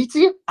rejected and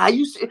beaten?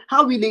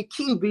 How will a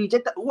king be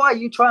rejected? What are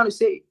you trying to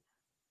say?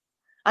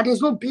 And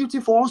there's no beauty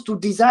for us to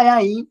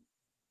desire him?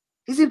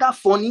 Isn't that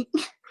funny?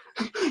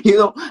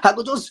 I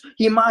could just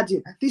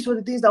imagine these were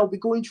the things that will be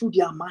going through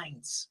their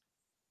minds.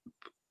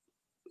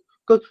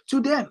 Because to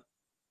them,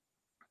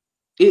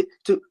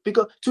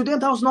 that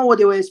was not what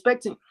they were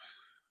expecting.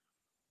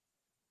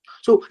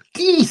 So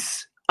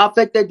this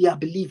affected their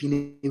belief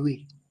in a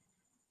way.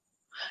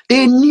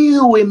 They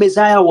knew a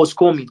Messiah was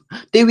coming.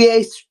 They were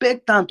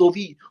expectant of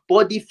it.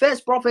 But the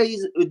first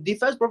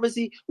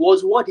prophecy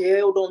was what they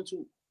held on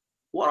to.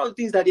 One of the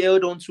things that they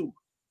held on to.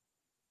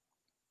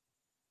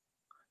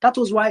 That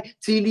was why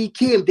till he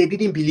came, they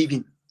didn't believe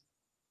him.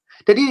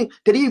 They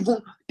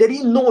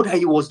didn't know that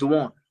he was the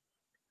one.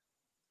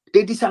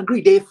 They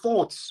disagreed. They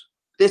fought.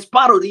 They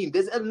spat on him.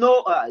 They said,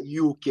 "No,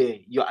 you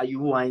okay?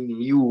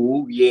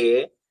 You,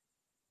 yeah.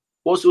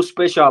 What's so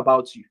special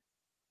about you?"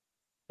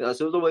 So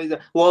somebody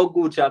said, "What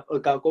good can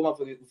come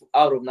out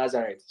of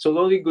Nazareth? So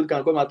only good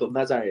can come out of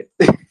Nazareth."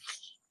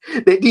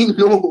 They didn't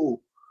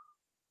know.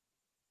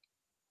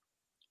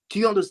 Do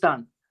you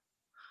understand?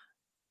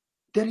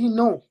 They didn't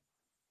know.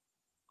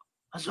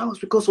 As well as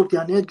because of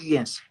their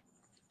negligence.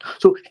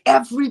 So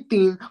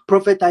everything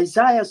Prophet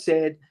Isaiah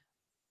said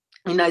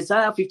in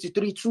Isaiah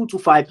 53,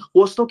 2-5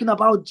 was talking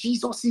about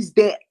Jesus'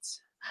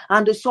 death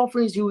and the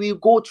sufferings he will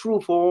go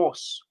through for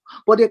us.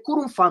 But they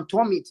couldn't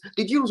fathom it.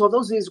 The Jews of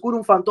those days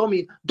couldn't fathom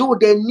it, though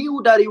they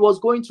knew that he was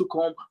going to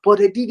come, but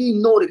they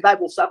didn't know the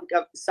type of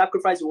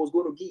sacrifice he was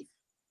going to give.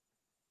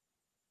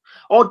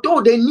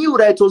 Although they knew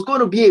that it was going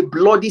to be a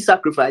bloody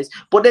sacrifice,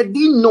 but they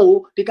didn't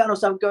know the kind of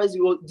sacrifice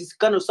he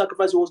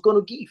was going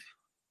to give.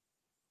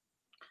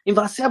 In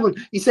verse 7,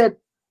 he said,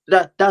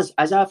 that's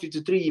Isaiah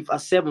 53,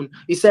 verse 7.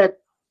 He said,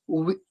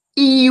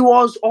 he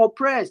was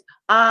oppressed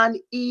and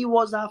he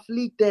was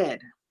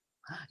afflicted,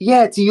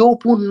 yet he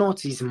opened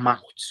not his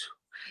mouth.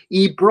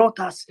 He brought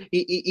us a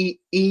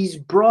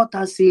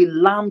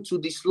lamb to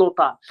the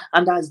slaughter,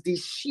 and as the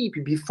sheep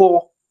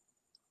before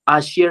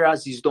our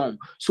shearers is dumb.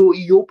 So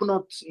he opened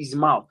not his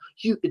mouth.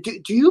 Do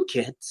you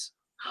get?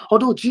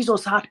 Although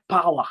Jesus had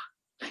power,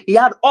 he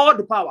had all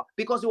the power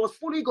because he was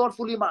fully God,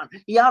 fully man.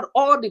 He had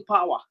all the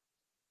power,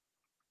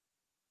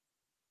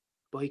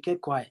 but he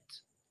kept quiet.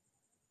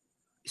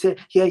 He said,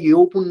 here he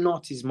opened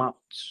not his mouth.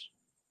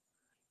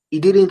 He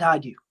didn't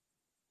argue.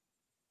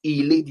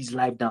 He laid his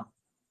life down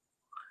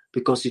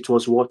because it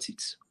was worth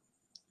it.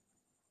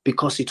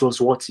 Because it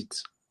was worth it.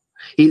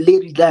 He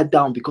laid his life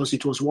down because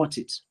it was worth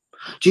it.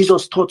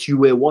 Jesus thought you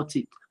were worth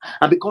it.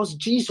 And because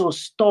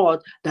Jesus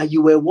thought that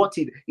you were worth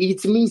it,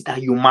 it means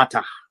that you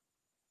matter.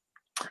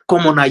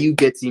 Come on, are you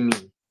getting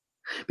me?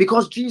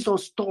 Because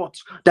Jesus thought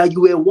that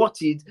you were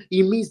worth it,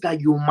 it means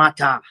that you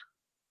matter.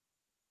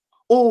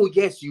 Oh,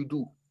 yes, you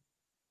do.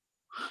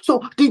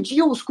 So the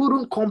Jews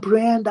couldn't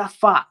comprehend that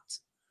fact,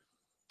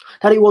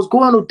 that he was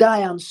going to die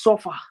and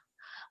suffer.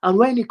 And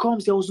when he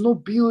comes, there was no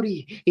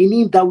beauty in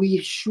him that we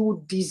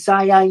should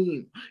desire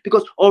him.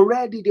 Because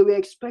already they were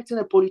expecting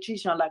a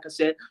politician, like I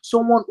said,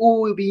 someone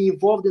who will be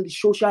involved in the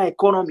social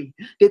economy.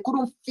 They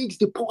couldn't fix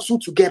the puzzle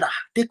together.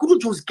 They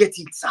couldn't just get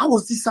it. How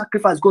was this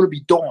sacrifice going to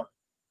be done?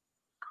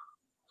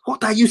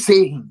 What are you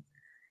saying?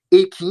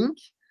 A king?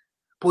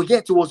 But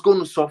yet he was going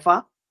to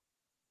suffer?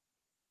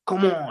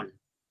 Come on.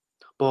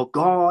 But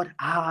God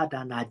had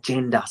an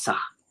agenda, sir.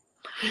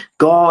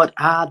 God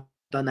had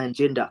an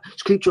agenda.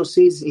 Scripture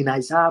says in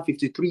Isaiah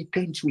 53,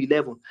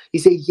 10-11, he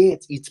said,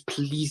 yet it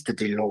pleased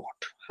the Lord.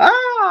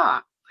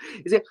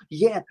 He said,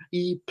 yet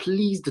he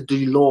pleased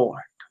the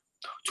Lord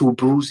to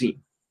bruise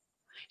him.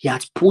 He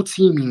had put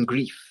him in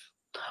grief.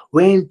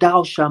 When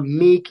thou shalt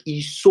make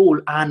his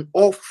soul an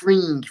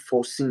offering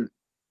for sin.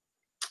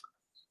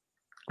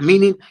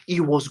 Meaning he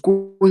was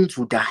going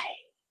to die.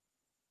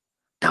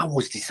 That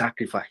was the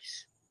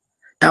sacrifice.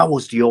 That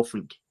was the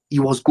offering. He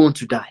was going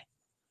to die.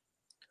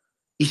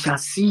 He shall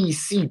see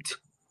his seed.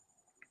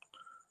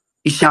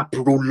 He shall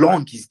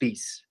prolong his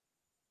days.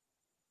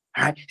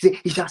 Right?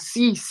 He shall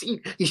see his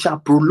seed. He shall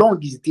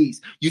prolong his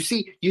days. You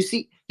see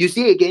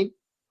again.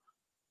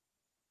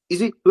 You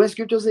see, when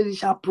scripture says he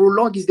shall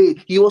prolong his days,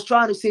 he was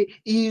trying to say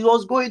he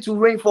was going to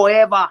reign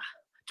forever.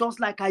 Just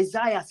like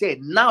Isaiah said,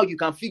 now you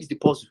can fix the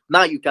puzzle.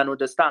 Now you can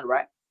understand,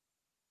 right?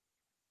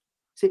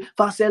 See,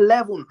 verse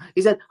 11,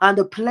 he said, and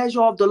the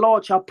pleasure of the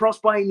Lord shall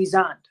prosper in his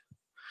hand.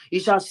 He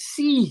shall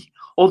see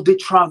of the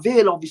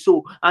travail of his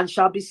soul and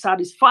shall be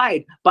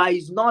satisfied by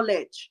his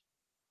knowledge.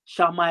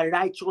 Shall my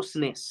righteous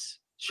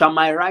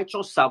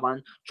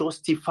servant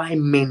justify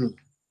many?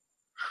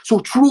 So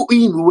through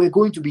him we were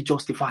going to be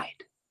justified.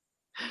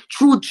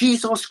 Through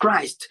Jesus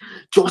Christ,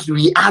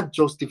 we had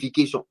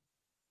justification.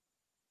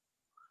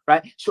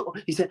 Right? So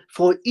he said,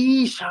 for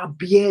he shall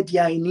bear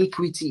their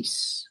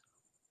iniquities.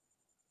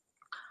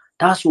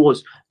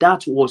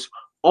 That was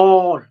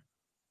all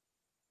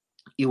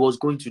he was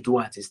going to do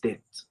at his death.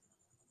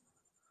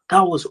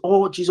 That was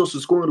all Jesus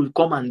was going to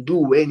come and do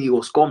when he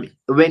was coming,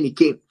 when he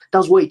came.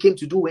 That's what he came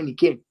to do when he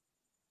came.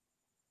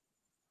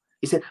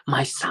 He said,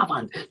 my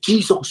servant,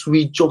 Jesus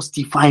will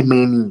justify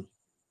many.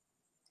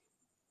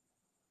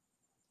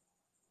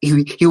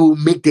 He will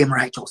make them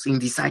righteous in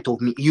the sight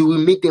of me. You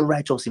will make them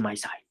righteous in my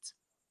sight.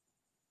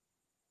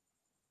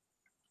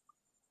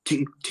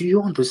 Do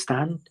you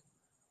understand?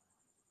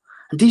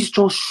 This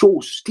just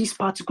shows, this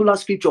particular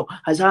scripture,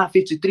 Isaiah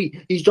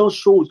 53,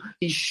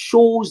 it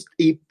shows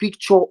a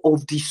picture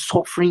of the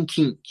suffering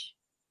king.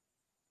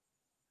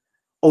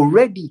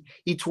 Already,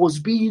 it was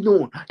being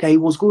known that he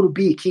was going to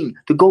be a king.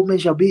 The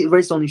government shall be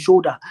rest on his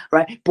shoulder,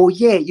 right? But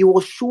yeah, he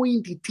was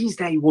showing the things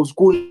that he was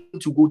going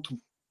to go through.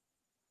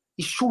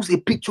 It shows a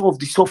picture of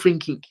the suffering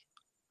king.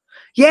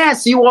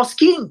 Yes, he was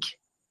king.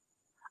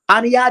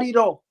 And he had it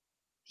all.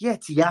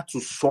 Yet he had to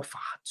suffer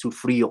to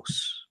free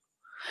us.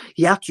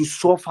 He had to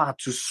suffer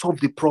to solve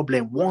the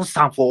problem once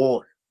and for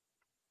all.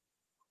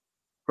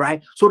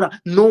 Right? So that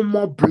no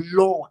more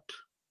blood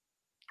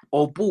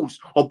or bulls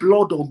or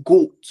blood of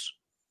goats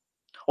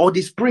or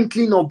the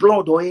sprinkling of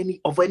blood or any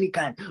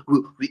kind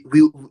will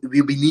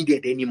be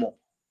needed anymore.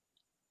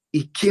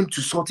 He came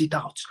to sort it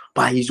out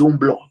by his own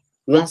blood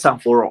once and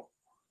for all.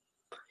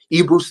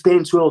 Hebrews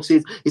 10:12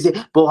 says, he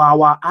said, but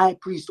our high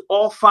priest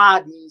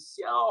offered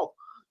himself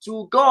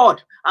to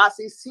God as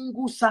a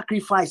single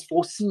sacrifice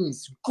for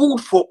sins, good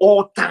for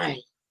all time.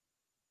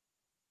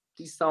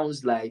 This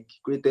sounds like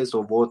greatest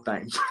of all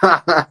time.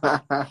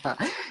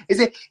 He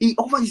said,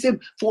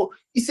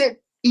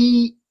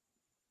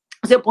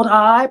 but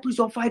our high priest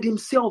offered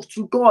himself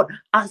to God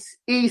as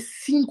a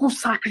single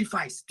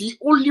sacrifice, the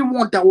only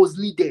one that was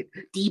needed,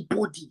 the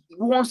body,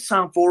 once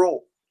and for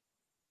all.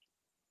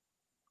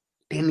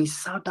 Then he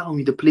sat down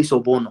in the place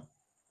of honor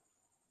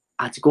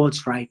at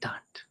God's right hand.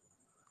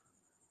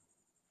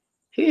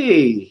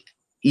 Hey,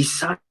 he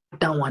sat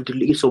down at the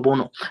place of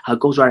honor at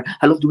God's right.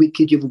 I love the way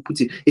KJV puts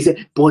it. He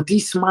said, but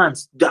this man,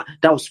 that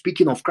was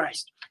speaking of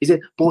Christ. He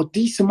said, but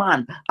this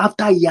man,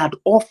 after he had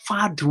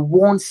offered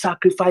one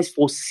sacrifice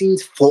for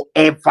sins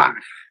forever.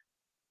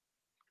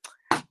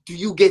 Do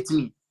you get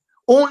me?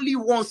 Only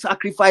one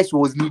sacrifice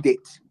was needed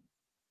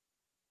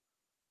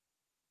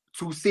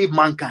to save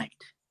mankind.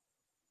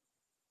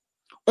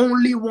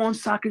 Only one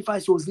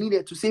sacrifice was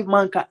needed to save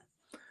mankind.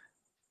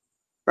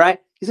 Right?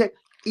 He said,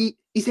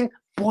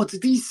 but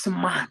this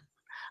man,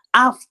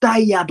 after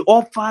he had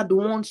offered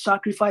one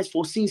sacrifice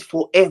for sins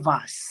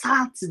forever,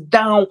 sat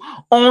down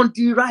on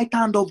the right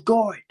hand of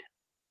God.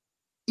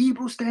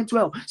 Hebrews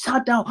 10:12,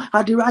 sat down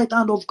at the right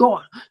hand of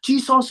God.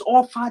 Jesus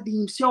offered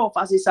himself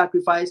as a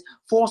sacrifice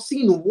for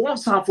sin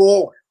once and for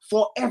all,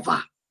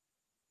 forever.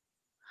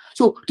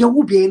 So there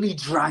won't be any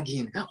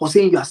dragging or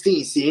saying you are still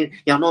in sin,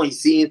 you are not in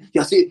sin,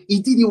 you are still,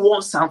 he did it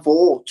once and for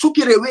all, took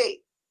it away.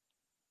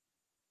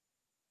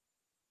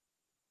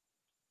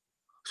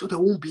 So there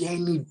won't be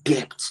any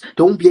debt.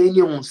 There won't be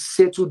any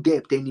unsettled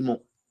debt anymore.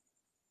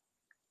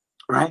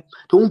 Right?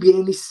 There won't be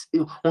any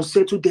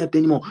unsettled debt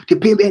anymore. The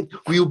payment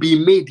will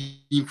be made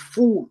in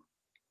full.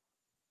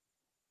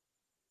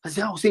 As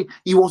I was saying,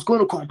 he was going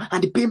to come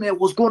and the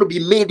payment was going to be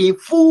made in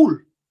full,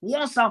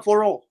 once and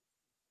for all.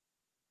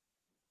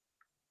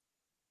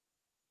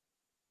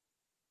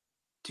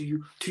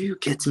 Do you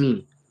get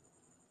me?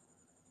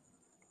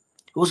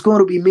 It was going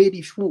to be made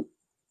in full.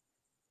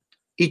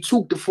 He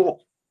took the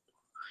fall.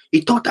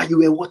 He thought that you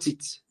were worth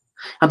it.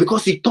 And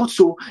because he thought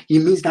so, it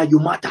means that you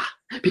matter.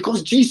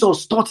 Because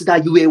Jesus thought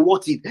that you were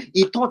worth it.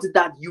 He thought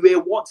that you were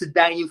worth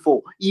dying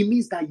for. It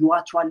means that you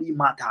actually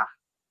matter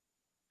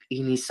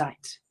in his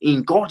sight,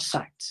 in God's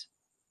sight.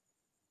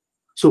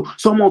 So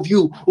some of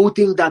you who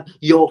think that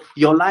your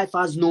life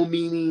has no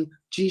meaning,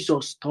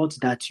 Jesus thought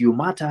that you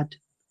mattered.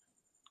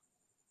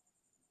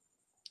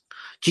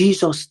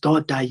 Jesus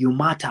thought that you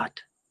mattered.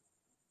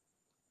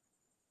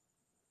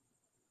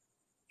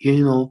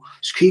 You know,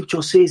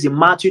 scripture says in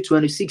Matthew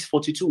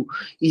 26:42,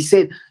 he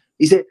said,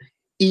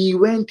 he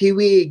went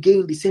away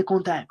again the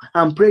second time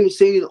and prayed,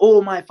 saying, oh,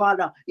 my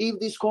Father, if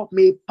this cup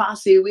may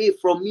pass away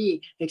from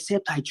me,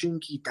 except I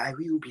drink it, thy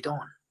will be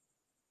done.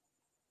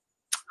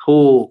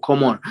 Oh,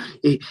 come on.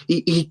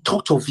 He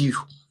thought of you.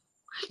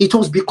 It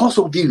was because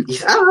of you. He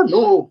said,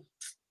 no,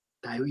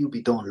 thy will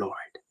be done, Lord.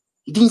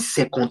 He didn't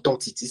second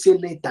thought it. He said,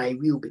 let thy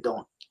will be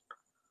done.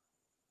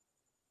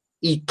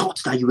 He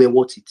thought that you were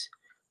worth it.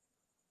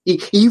 He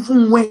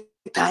even went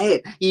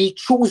ahead. He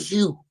chose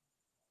you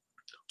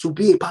to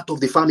be a part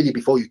of the family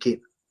before you came.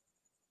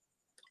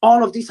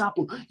 All of this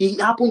happened. It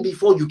happened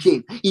before you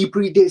came. He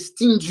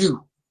predestined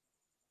you.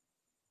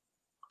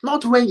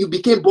 Not when you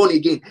became born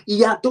again.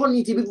 He had done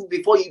it even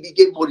before you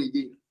became born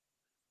again.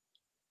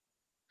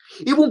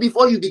 Even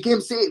before you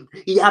became saved,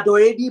 he had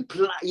already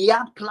he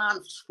had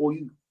plans for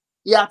you.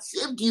 He had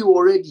saved you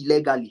already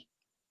legally.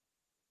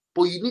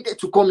 But you needed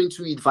to come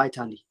into it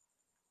vitally.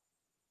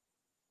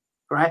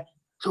 Right?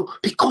 So,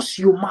 because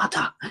you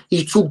matter,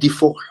 he took the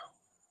fall.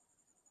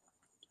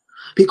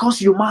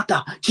 Because you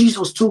matter,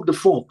 Jesus took the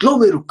fall.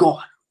 Glory to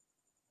God.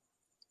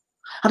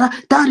 And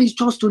that is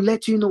just to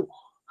let you know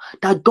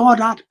that God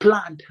had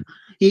planned.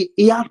 He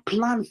had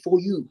planned for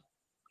you.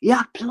 He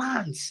had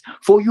plans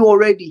for you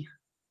already.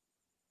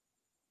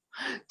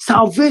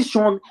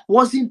 Salvation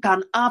wasn't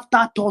an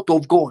afterthought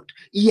of God.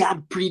 He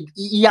had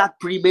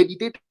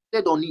premeditated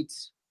on it.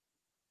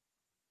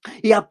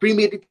 He had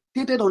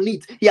premeditated on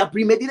it. He had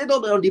premeditated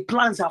on the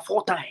plans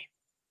aforetime.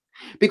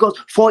 Because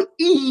for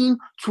him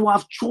to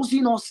have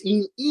chosen us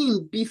in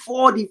him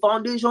before the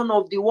foundation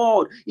of the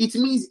world, it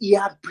means he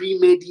had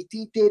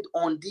premeditated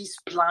on these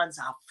plans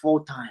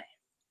aforetime.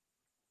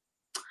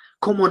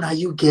 Come on, are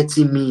you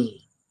getting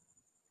me?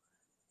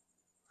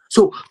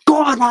 So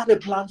God had a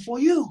plan for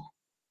you.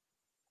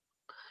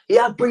 He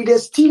had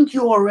predestined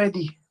you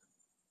already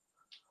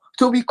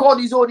to be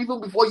called his own even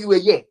before you were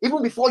here,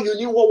 even before you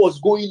knew what was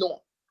going on.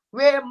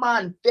 Where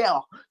man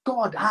fell,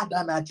 God had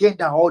an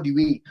agenda all the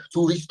way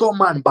to restore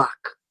man back.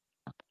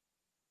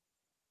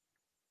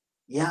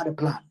 He had a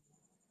plan.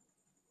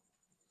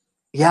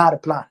 He had a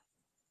plan.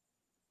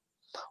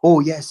 Oh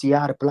yes, he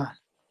had a plan.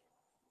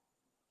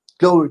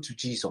 Glory to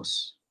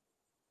Jesus.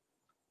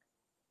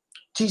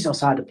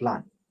 Jesus had a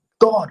plan.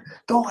 God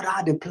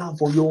had a plan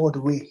for you all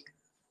the way.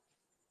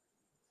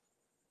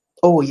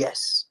 Oh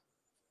yes.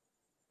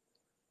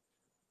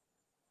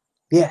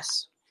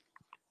 Yes.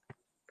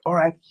 All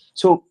right.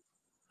 So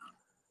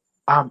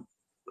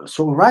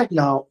right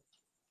now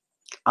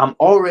I'm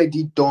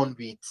already done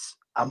with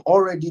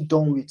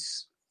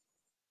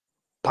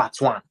part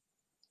 1.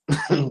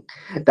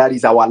 That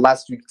is our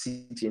last week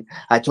teaching.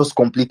 I just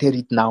completed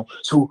it now.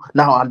 So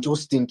now I'm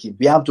just thinking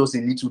we have just a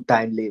little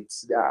time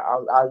left.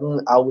 I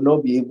will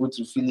not be able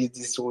to finish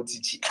this whole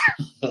teaching.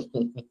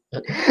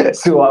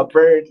 So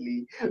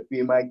apparently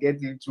we might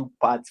get into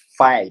part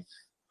 5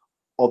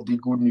 of the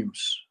good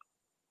news.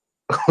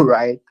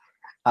 Right?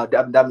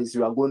 That means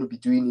we are going to be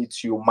doing it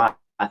till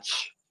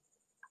March.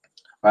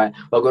 Right?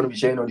 We're going to be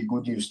sharing on the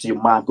good news till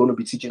March. Going to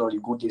be teaching on the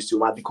good news till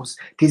March because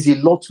there's a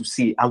lot to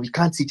say and we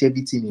can't teach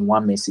everything in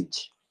one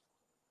message.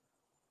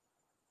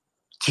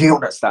 Do you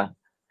understand?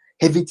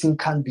 Everything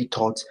can be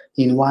taught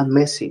in one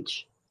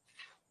message.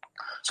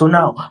 So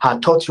now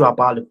I've taught you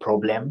about the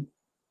problem.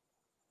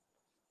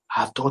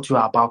 I've taught you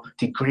about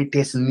the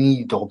greatest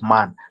need of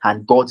man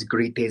and God's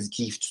greatest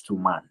gift to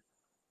man.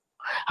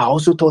 I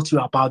also taught you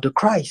about the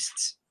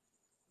Christ.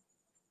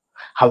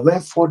 I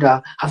went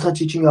further after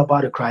teaching you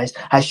about the Christ.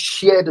 I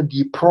shared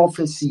the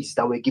prophecies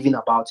that were given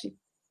about him.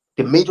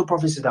 The major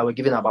prophecies that were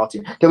given about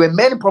him. There were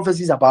many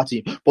prophecies about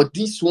him, but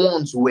these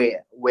ones were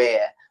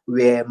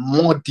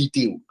more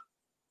detailed.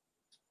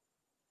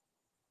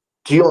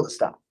 Do you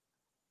understand?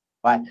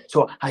 Right?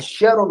 So I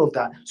shared all of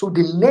that. So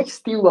the next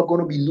thing we're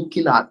going to be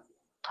looking at,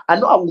 I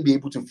know I won't be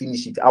able to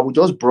finish it. I will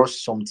just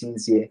brush some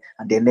things here,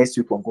 and then next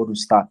week we're going to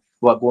start.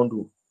 We're going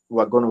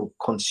to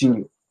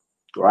continue.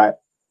 Right?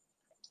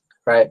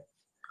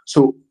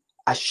 So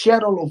I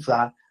shared all of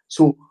that.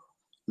 So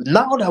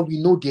now that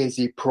we know there's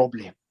a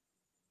problem,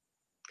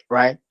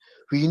 right?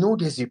 We know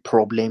there's a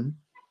problem,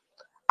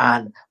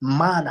 and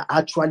man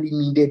actually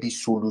needed a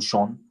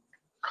solution.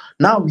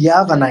 Now we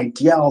have an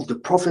idea of the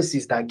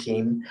prophecies that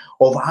came,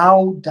 of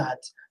how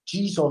that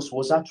Jesus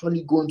was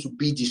actually going to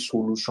be the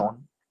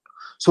solution.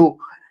 So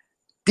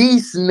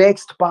this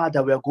next part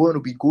that we're going to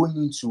be going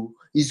into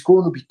is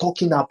going to be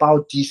talking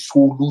about the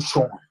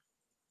solution.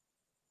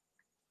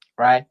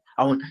 Right?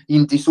 And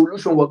in the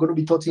solution, we're going to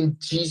be talking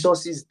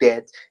Jesus'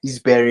 death, his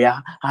burial,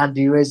 and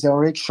the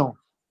resurrection.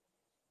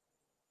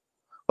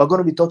 We're going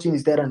to be touching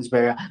his death and his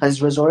burial and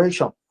his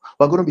resurrection.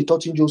 We're going to be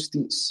touching those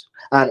things.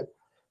 And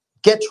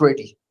get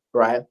ready,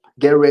 right?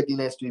 Get ready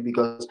next week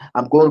because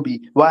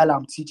while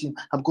I'm teaching,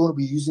 I'm going to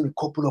be using a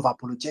couple of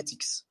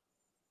apologetics,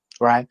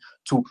 right?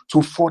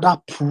 To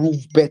further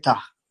prove better.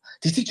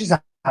 The teachings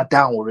are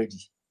down already,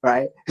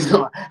 right?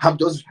 So I'm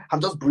just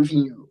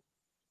briefing you.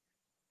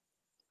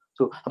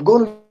 So I'm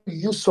going to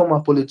use some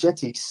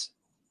apologetics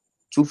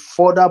to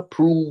further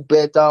prove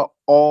better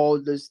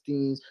all those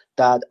things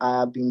that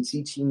I have been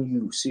teaching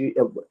you, see,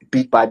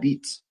 bit by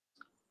bit.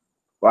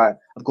 Right?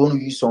 I'm going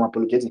to use some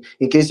apologetics.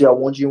 In case you are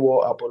wondering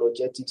what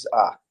apologetics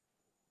are,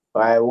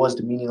 right? What's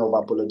the meaning of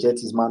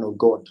apologetics, man of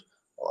God?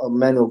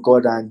 Man of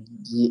God and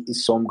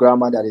some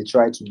grammar that they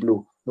try to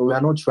blow. No, we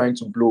are not trying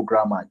to blow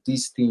grammar.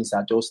 These things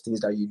are just things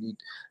that you need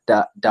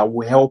that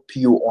will help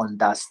you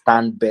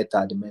understand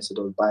better the message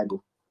of the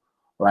Bible.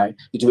 Right?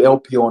 It will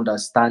help you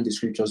understand the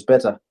scriptures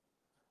better.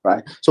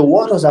 Right? So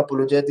what does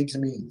apologetics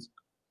mean?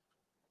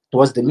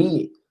 What's the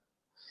meaning?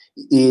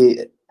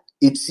 It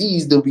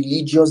is the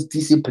religious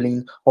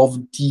discipline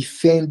of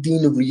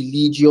defending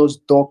religious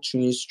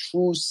doctrines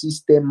through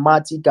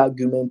systematic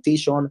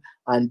argumentation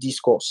and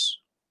discourse.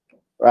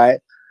 Right?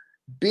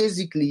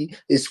 Basically,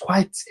 it's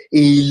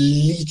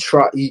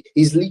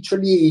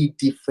literally a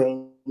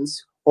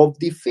defense of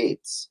the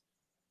faith.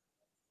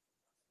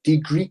 The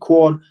Greek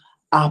word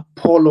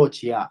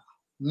apologia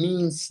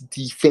means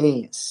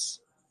defense.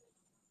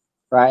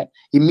 Right?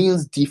 It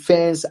means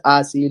defense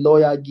as a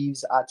lawyer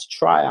gives at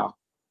trial.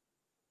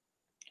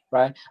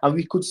 Right? And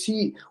we could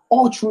see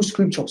all through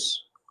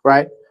scriptures,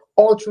 right?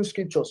 All through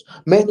scriptures,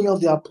 many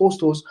of the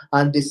apostles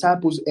and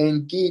disciples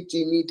engaged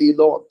in it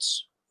a lot.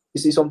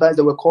 You see, sometimes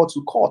they were called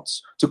to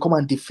courts to come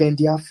and defend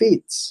their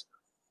faiths.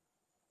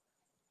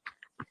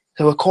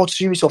 They were called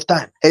series of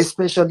time,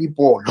 especially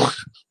Paul.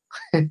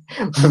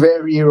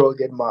 Very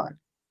rugged man.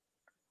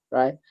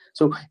 Right?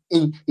 So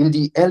in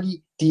the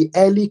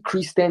early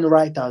Christian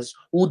writers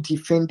who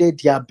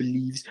defended their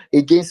beliefs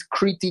against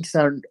critics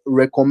and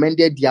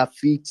recommended their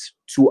faith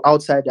to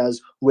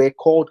outsiders were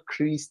called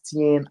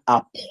Christian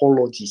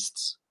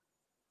apologists.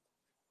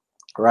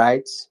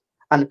 Right?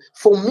 And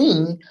for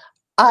me,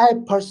 I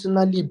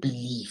personally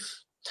believe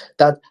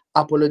that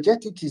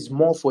apologetic is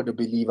more for the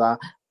believer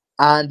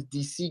and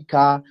the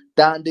seeker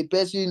than the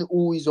person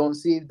who is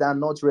unsaved and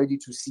not ready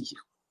to see.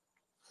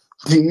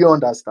 Do you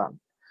understand?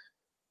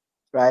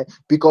 Right?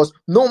 Because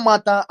no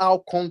matter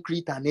how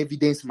concrete an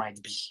evidence might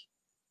be,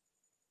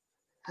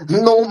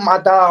 no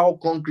matter how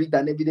concrete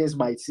an evidence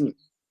might seem,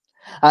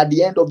 at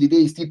the end of the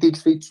day, it still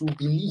takes faith to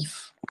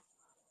believe.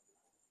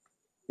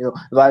 You know,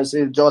 the Bible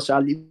says, "Just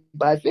shall live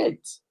by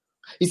faith."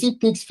 It still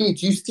takes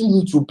faith. You still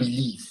need to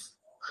believe.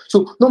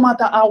 So no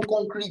matter how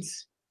concrete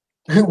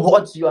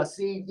what you are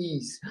saying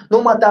is,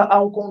 no matter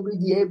how concrete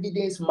the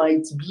evidence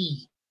might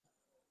be,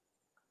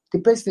 the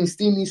person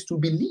still needs to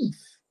believe.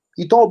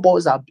 It all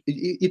boils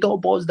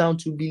down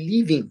to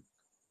believing.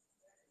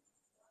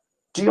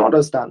 Do you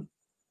understand?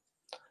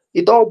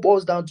 It all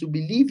boils down to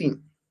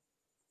believing.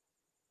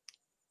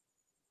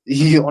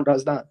 You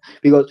understand?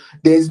 Because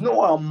there's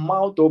no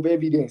amount of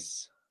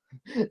evidence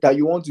that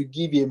you want to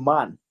give a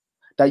man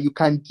that you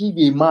can give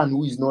a man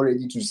who is not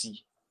ready to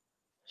see.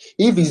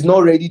 If he's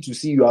not ready to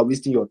see, you are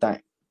wasting your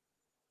time.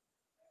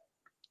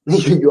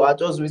 You are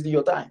just wasting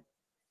your time.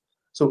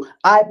 So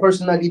I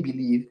personally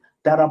believe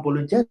that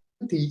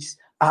apologetics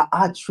are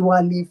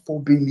actually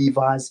for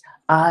believers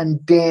and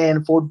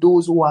then for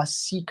those who are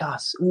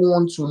seekers, who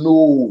want to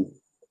know.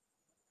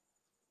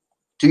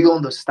 Do you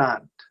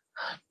understand?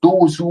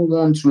 Those who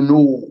want to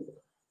know.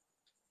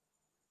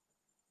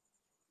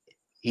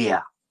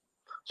 Yeah.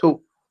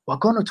 So we're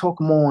gonna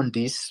talk more on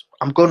this.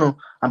 I'm gonna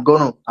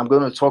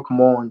talk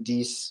more on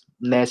this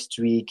next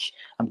week.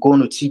 I'm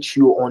gonna teach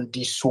you on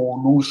the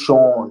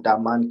solution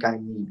that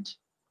mankind needs,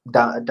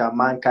 that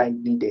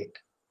mankind needed.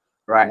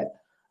 Right?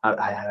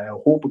 I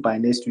hope by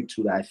next week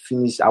too that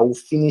I will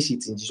finish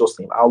it in Jesus'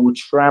 name. I will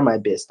try my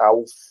best. I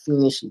will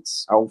finish it.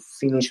 I will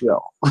finish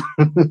well.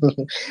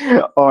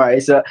 All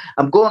right. So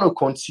I'm going to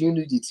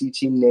continue the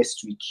teaching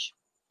next week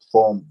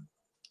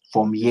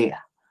from here.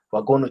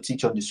 We're going to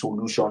teach on the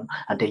solution,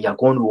 and then you're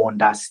going to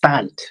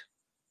understand.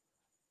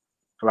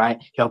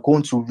 Right? You're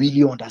going to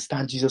really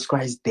understand Jesus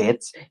Christ's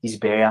death, his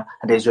burial,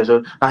 and his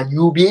resurrection, and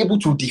you'll be able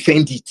to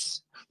defend it.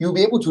 You'll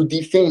be able to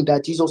defend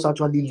that Jesus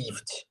actually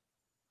lived.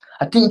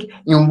 I think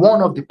in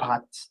one of the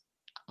parts,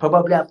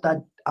 probably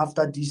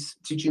after this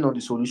teaching on the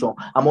solution,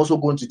 I'm also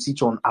going to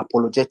teach on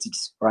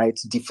apologetics, right?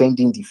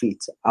 Defending the faith.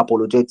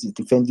 Apologetics,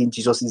 defending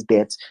Jesus'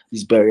 death,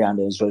 his burial, and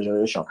his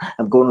resurrection.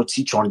 I'm going to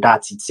teach on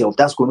that itself.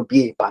 That's going to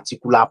be a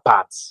particular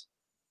part.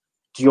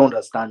 Do you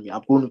understand me?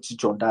 I'm going to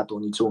teach on that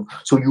on its own.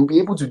 So you'll be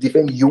able to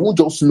defend. You won't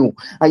just know.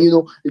 And you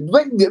know,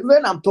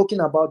 when I'm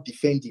talking about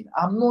defending,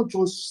 I'm not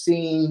just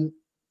saying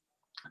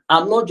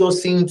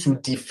to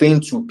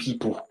defend to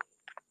people.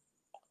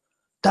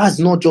 That's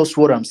not just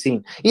what I'm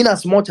saying. In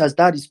as much as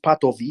that is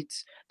part of it,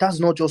 that's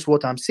not just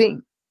what I'm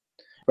saying.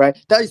 Right?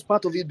 That is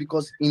part of it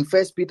because in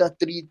 1 Peter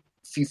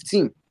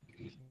 3:15,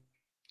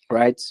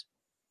 right?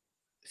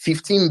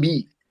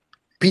 15b,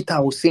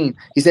 Peter was saying,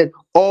 he said,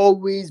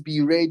 always be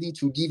ready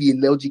to give a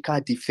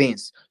logical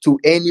defense to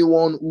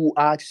anyone who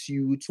asks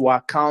you to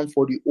account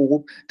for the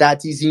hope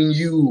that is in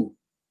you.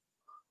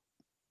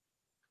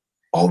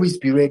 Always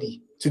be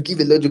ready to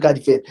give a logical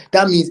defense.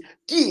 That means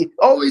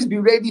always be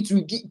ready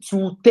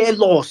to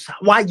tell us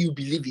why you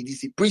believe in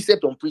this,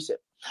 precept on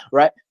precept,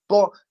 right?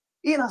 But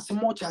in as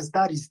much as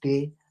that is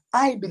there,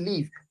 I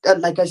believe that,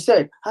 like I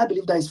said, I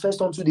believe that it's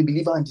first unto the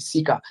believer and the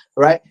seeker,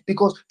 right?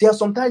 Because there are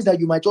some times that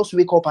you might just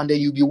wake up and then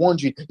you'll be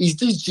wondering, is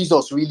this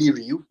Jesus really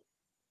real?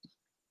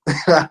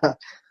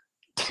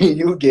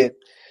 You get?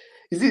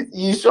 Is it?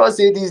 You sure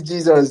say this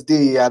Jesus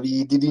day? I mean,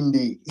 he didn't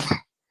day.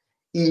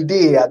 He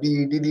day. I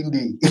mean, he didn't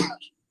day.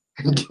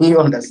 Do you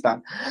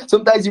understand?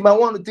 Sometimes you might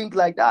want to think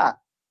like that.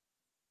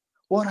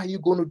 What are you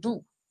going to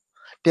do?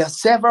 There are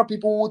several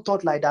people who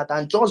thought like that,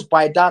 and just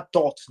by that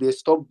thought, they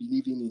stopped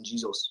believing in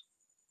Jesus.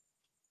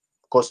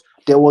 Because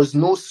there was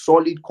no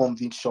solid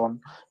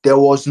conviction, there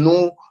was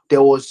no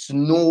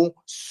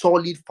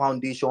solid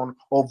foundation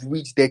of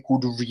which they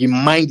could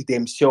remind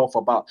themselves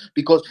about.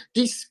 Because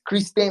this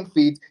Christian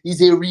faith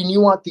is a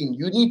renewal thing.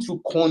 You need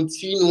to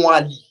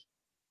continually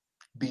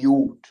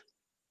build.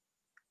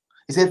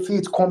 He said,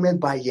 faith cometh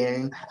by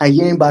hearing, and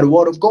hearing by the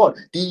word of God.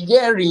 The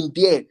hearing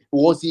there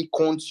was a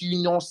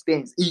continuous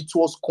tense. It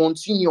was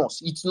continuous.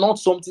 It's not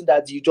something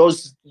that you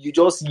just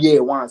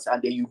hear once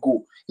and then you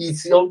go.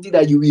 It's something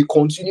that you will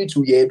continue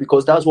to hear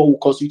because that's what will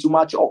cause you to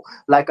mature.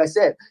 Like I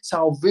said,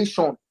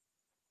 salvation,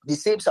 the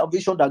same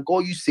salvation that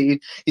God you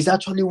saved, is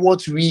actually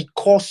what will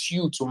cause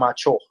you to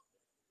mature.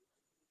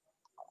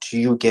 Do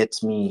you get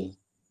me?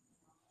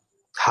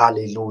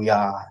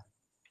 Hallelujah.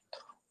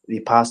 We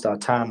passed our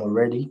time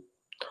already.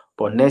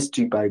 But next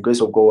week, by the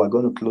grace of God, we're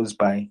going to close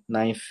by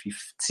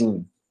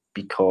 9:15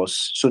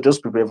 so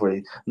just prepare for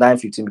it.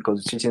 9:15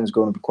 because the teaching is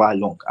going to be quite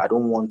long. I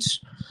want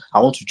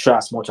to try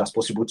as much as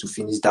possible to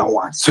finish that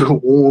one. So we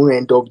won't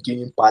end up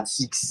doing part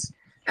 6.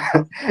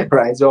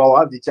 Right? So I'll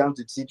have the chance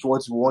to teach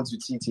what we want to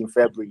teach in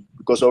February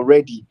because we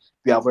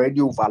have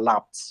already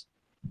overlapped.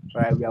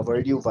 Right? We have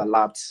already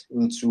overlapped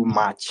into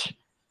March.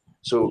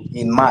 So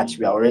in March,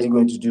 we are already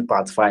going to do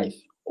part 5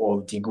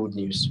 of the good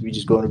news, which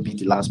is going to be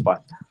the last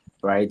part,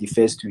 right? The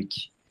first week,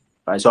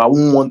 right? So I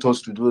won't want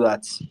us to do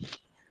that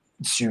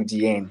to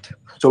the end.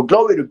 So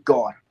glory to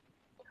God.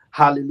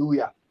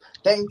 Hallelujah.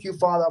 Thank you,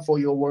 Father, for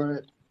your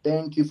word.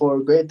 Thank you for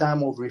a great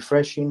time of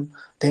refreshing.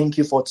 Thank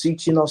you for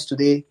teaching us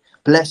today.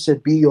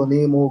 Blessed be your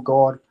name, oh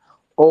God.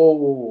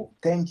 Oh,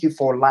 thank you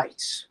for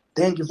light.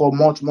 Thank you for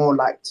much more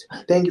light.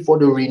 Thank you for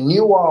the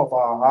renewal of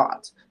our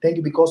heart. Thank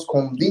you because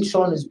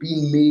conviction is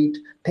being made.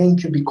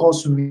 Thank you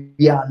because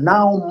we are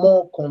now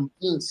more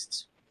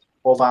convinced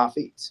of our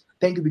faith.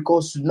 Thank you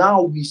because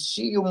now we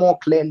see you more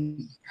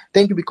clearly.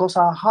 Thank you because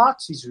our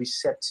heart is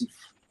receptive.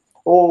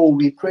 Oh,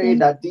 we pray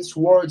that these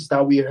words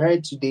that we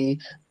heard today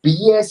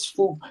bears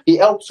fruit. It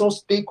helps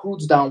us take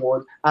roots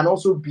downward and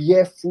also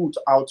bear fruit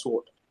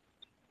outward.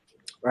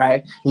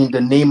 Right? In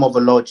the name of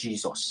the Lord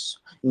Jesus.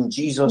 In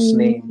Jesus'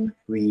 name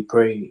we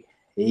pray.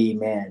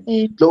 Amen.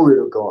 Glory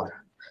to God.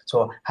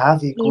 So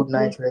have a good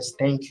night rest.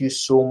 Thank you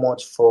so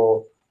much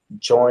for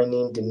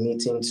joining the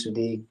meeting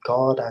today.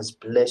 God has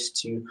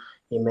blessed you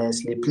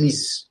immensely.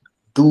 Please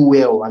do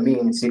well. I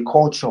mean, it's a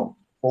culture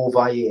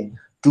over here.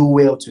 Do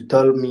well to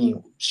tell me,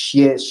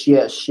 share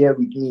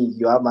with me.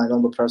 You have my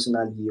number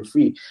personally, you're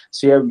free.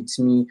 Share with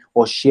me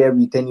or share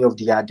with any of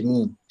the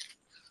admin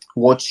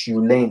what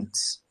you learned,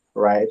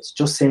 right?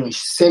 Just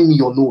send me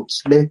your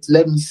notes.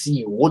 Let me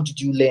see. What did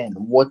you learn?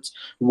 What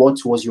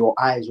was your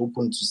eyes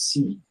open to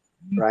see,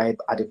 right?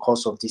 At the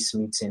course of this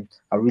meeting.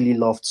 I really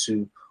love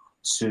to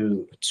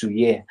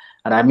hear.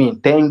 And I mean,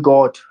 thank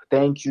God,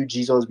 thank you,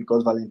 Jesus,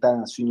 because Valentine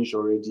has finished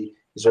already.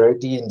 It's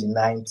already in the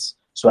 9th.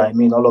 So I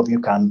mean, all of you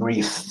can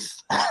breathe.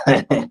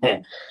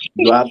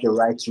 You have the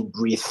right to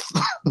breathe.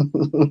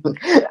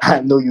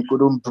 I know you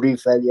couldn't breathe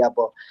earlier,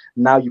 but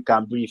now you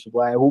can breathe. But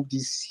I hope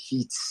this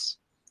heat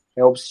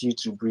helps you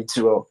to breathe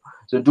well.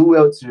 So do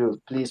well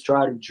to please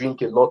try to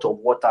drink a lot of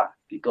water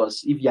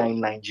because if you're in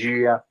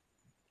Nigeria,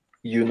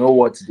 you know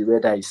what the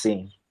weather is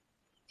saying.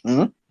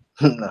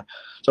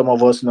 Some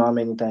of us know how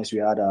many times we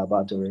had our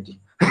bath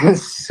already.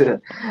 So,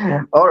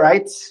 all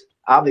right.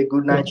 Have a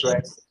good night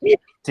rest.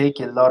 Take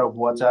a lot of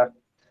water.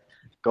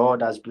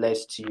 God has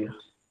blessed you.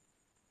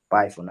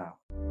 Bye for now.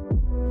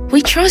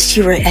 We trust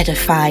you were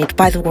edified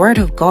by the Word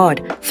of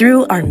God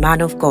through our man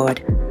of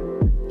God.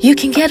 You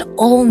can get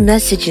all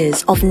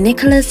messages of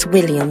Nicholas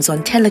Williams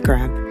on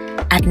Telegram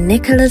at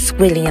Nicholas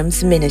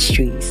Williams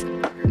Ministries.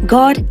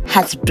 God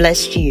has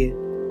blessed you.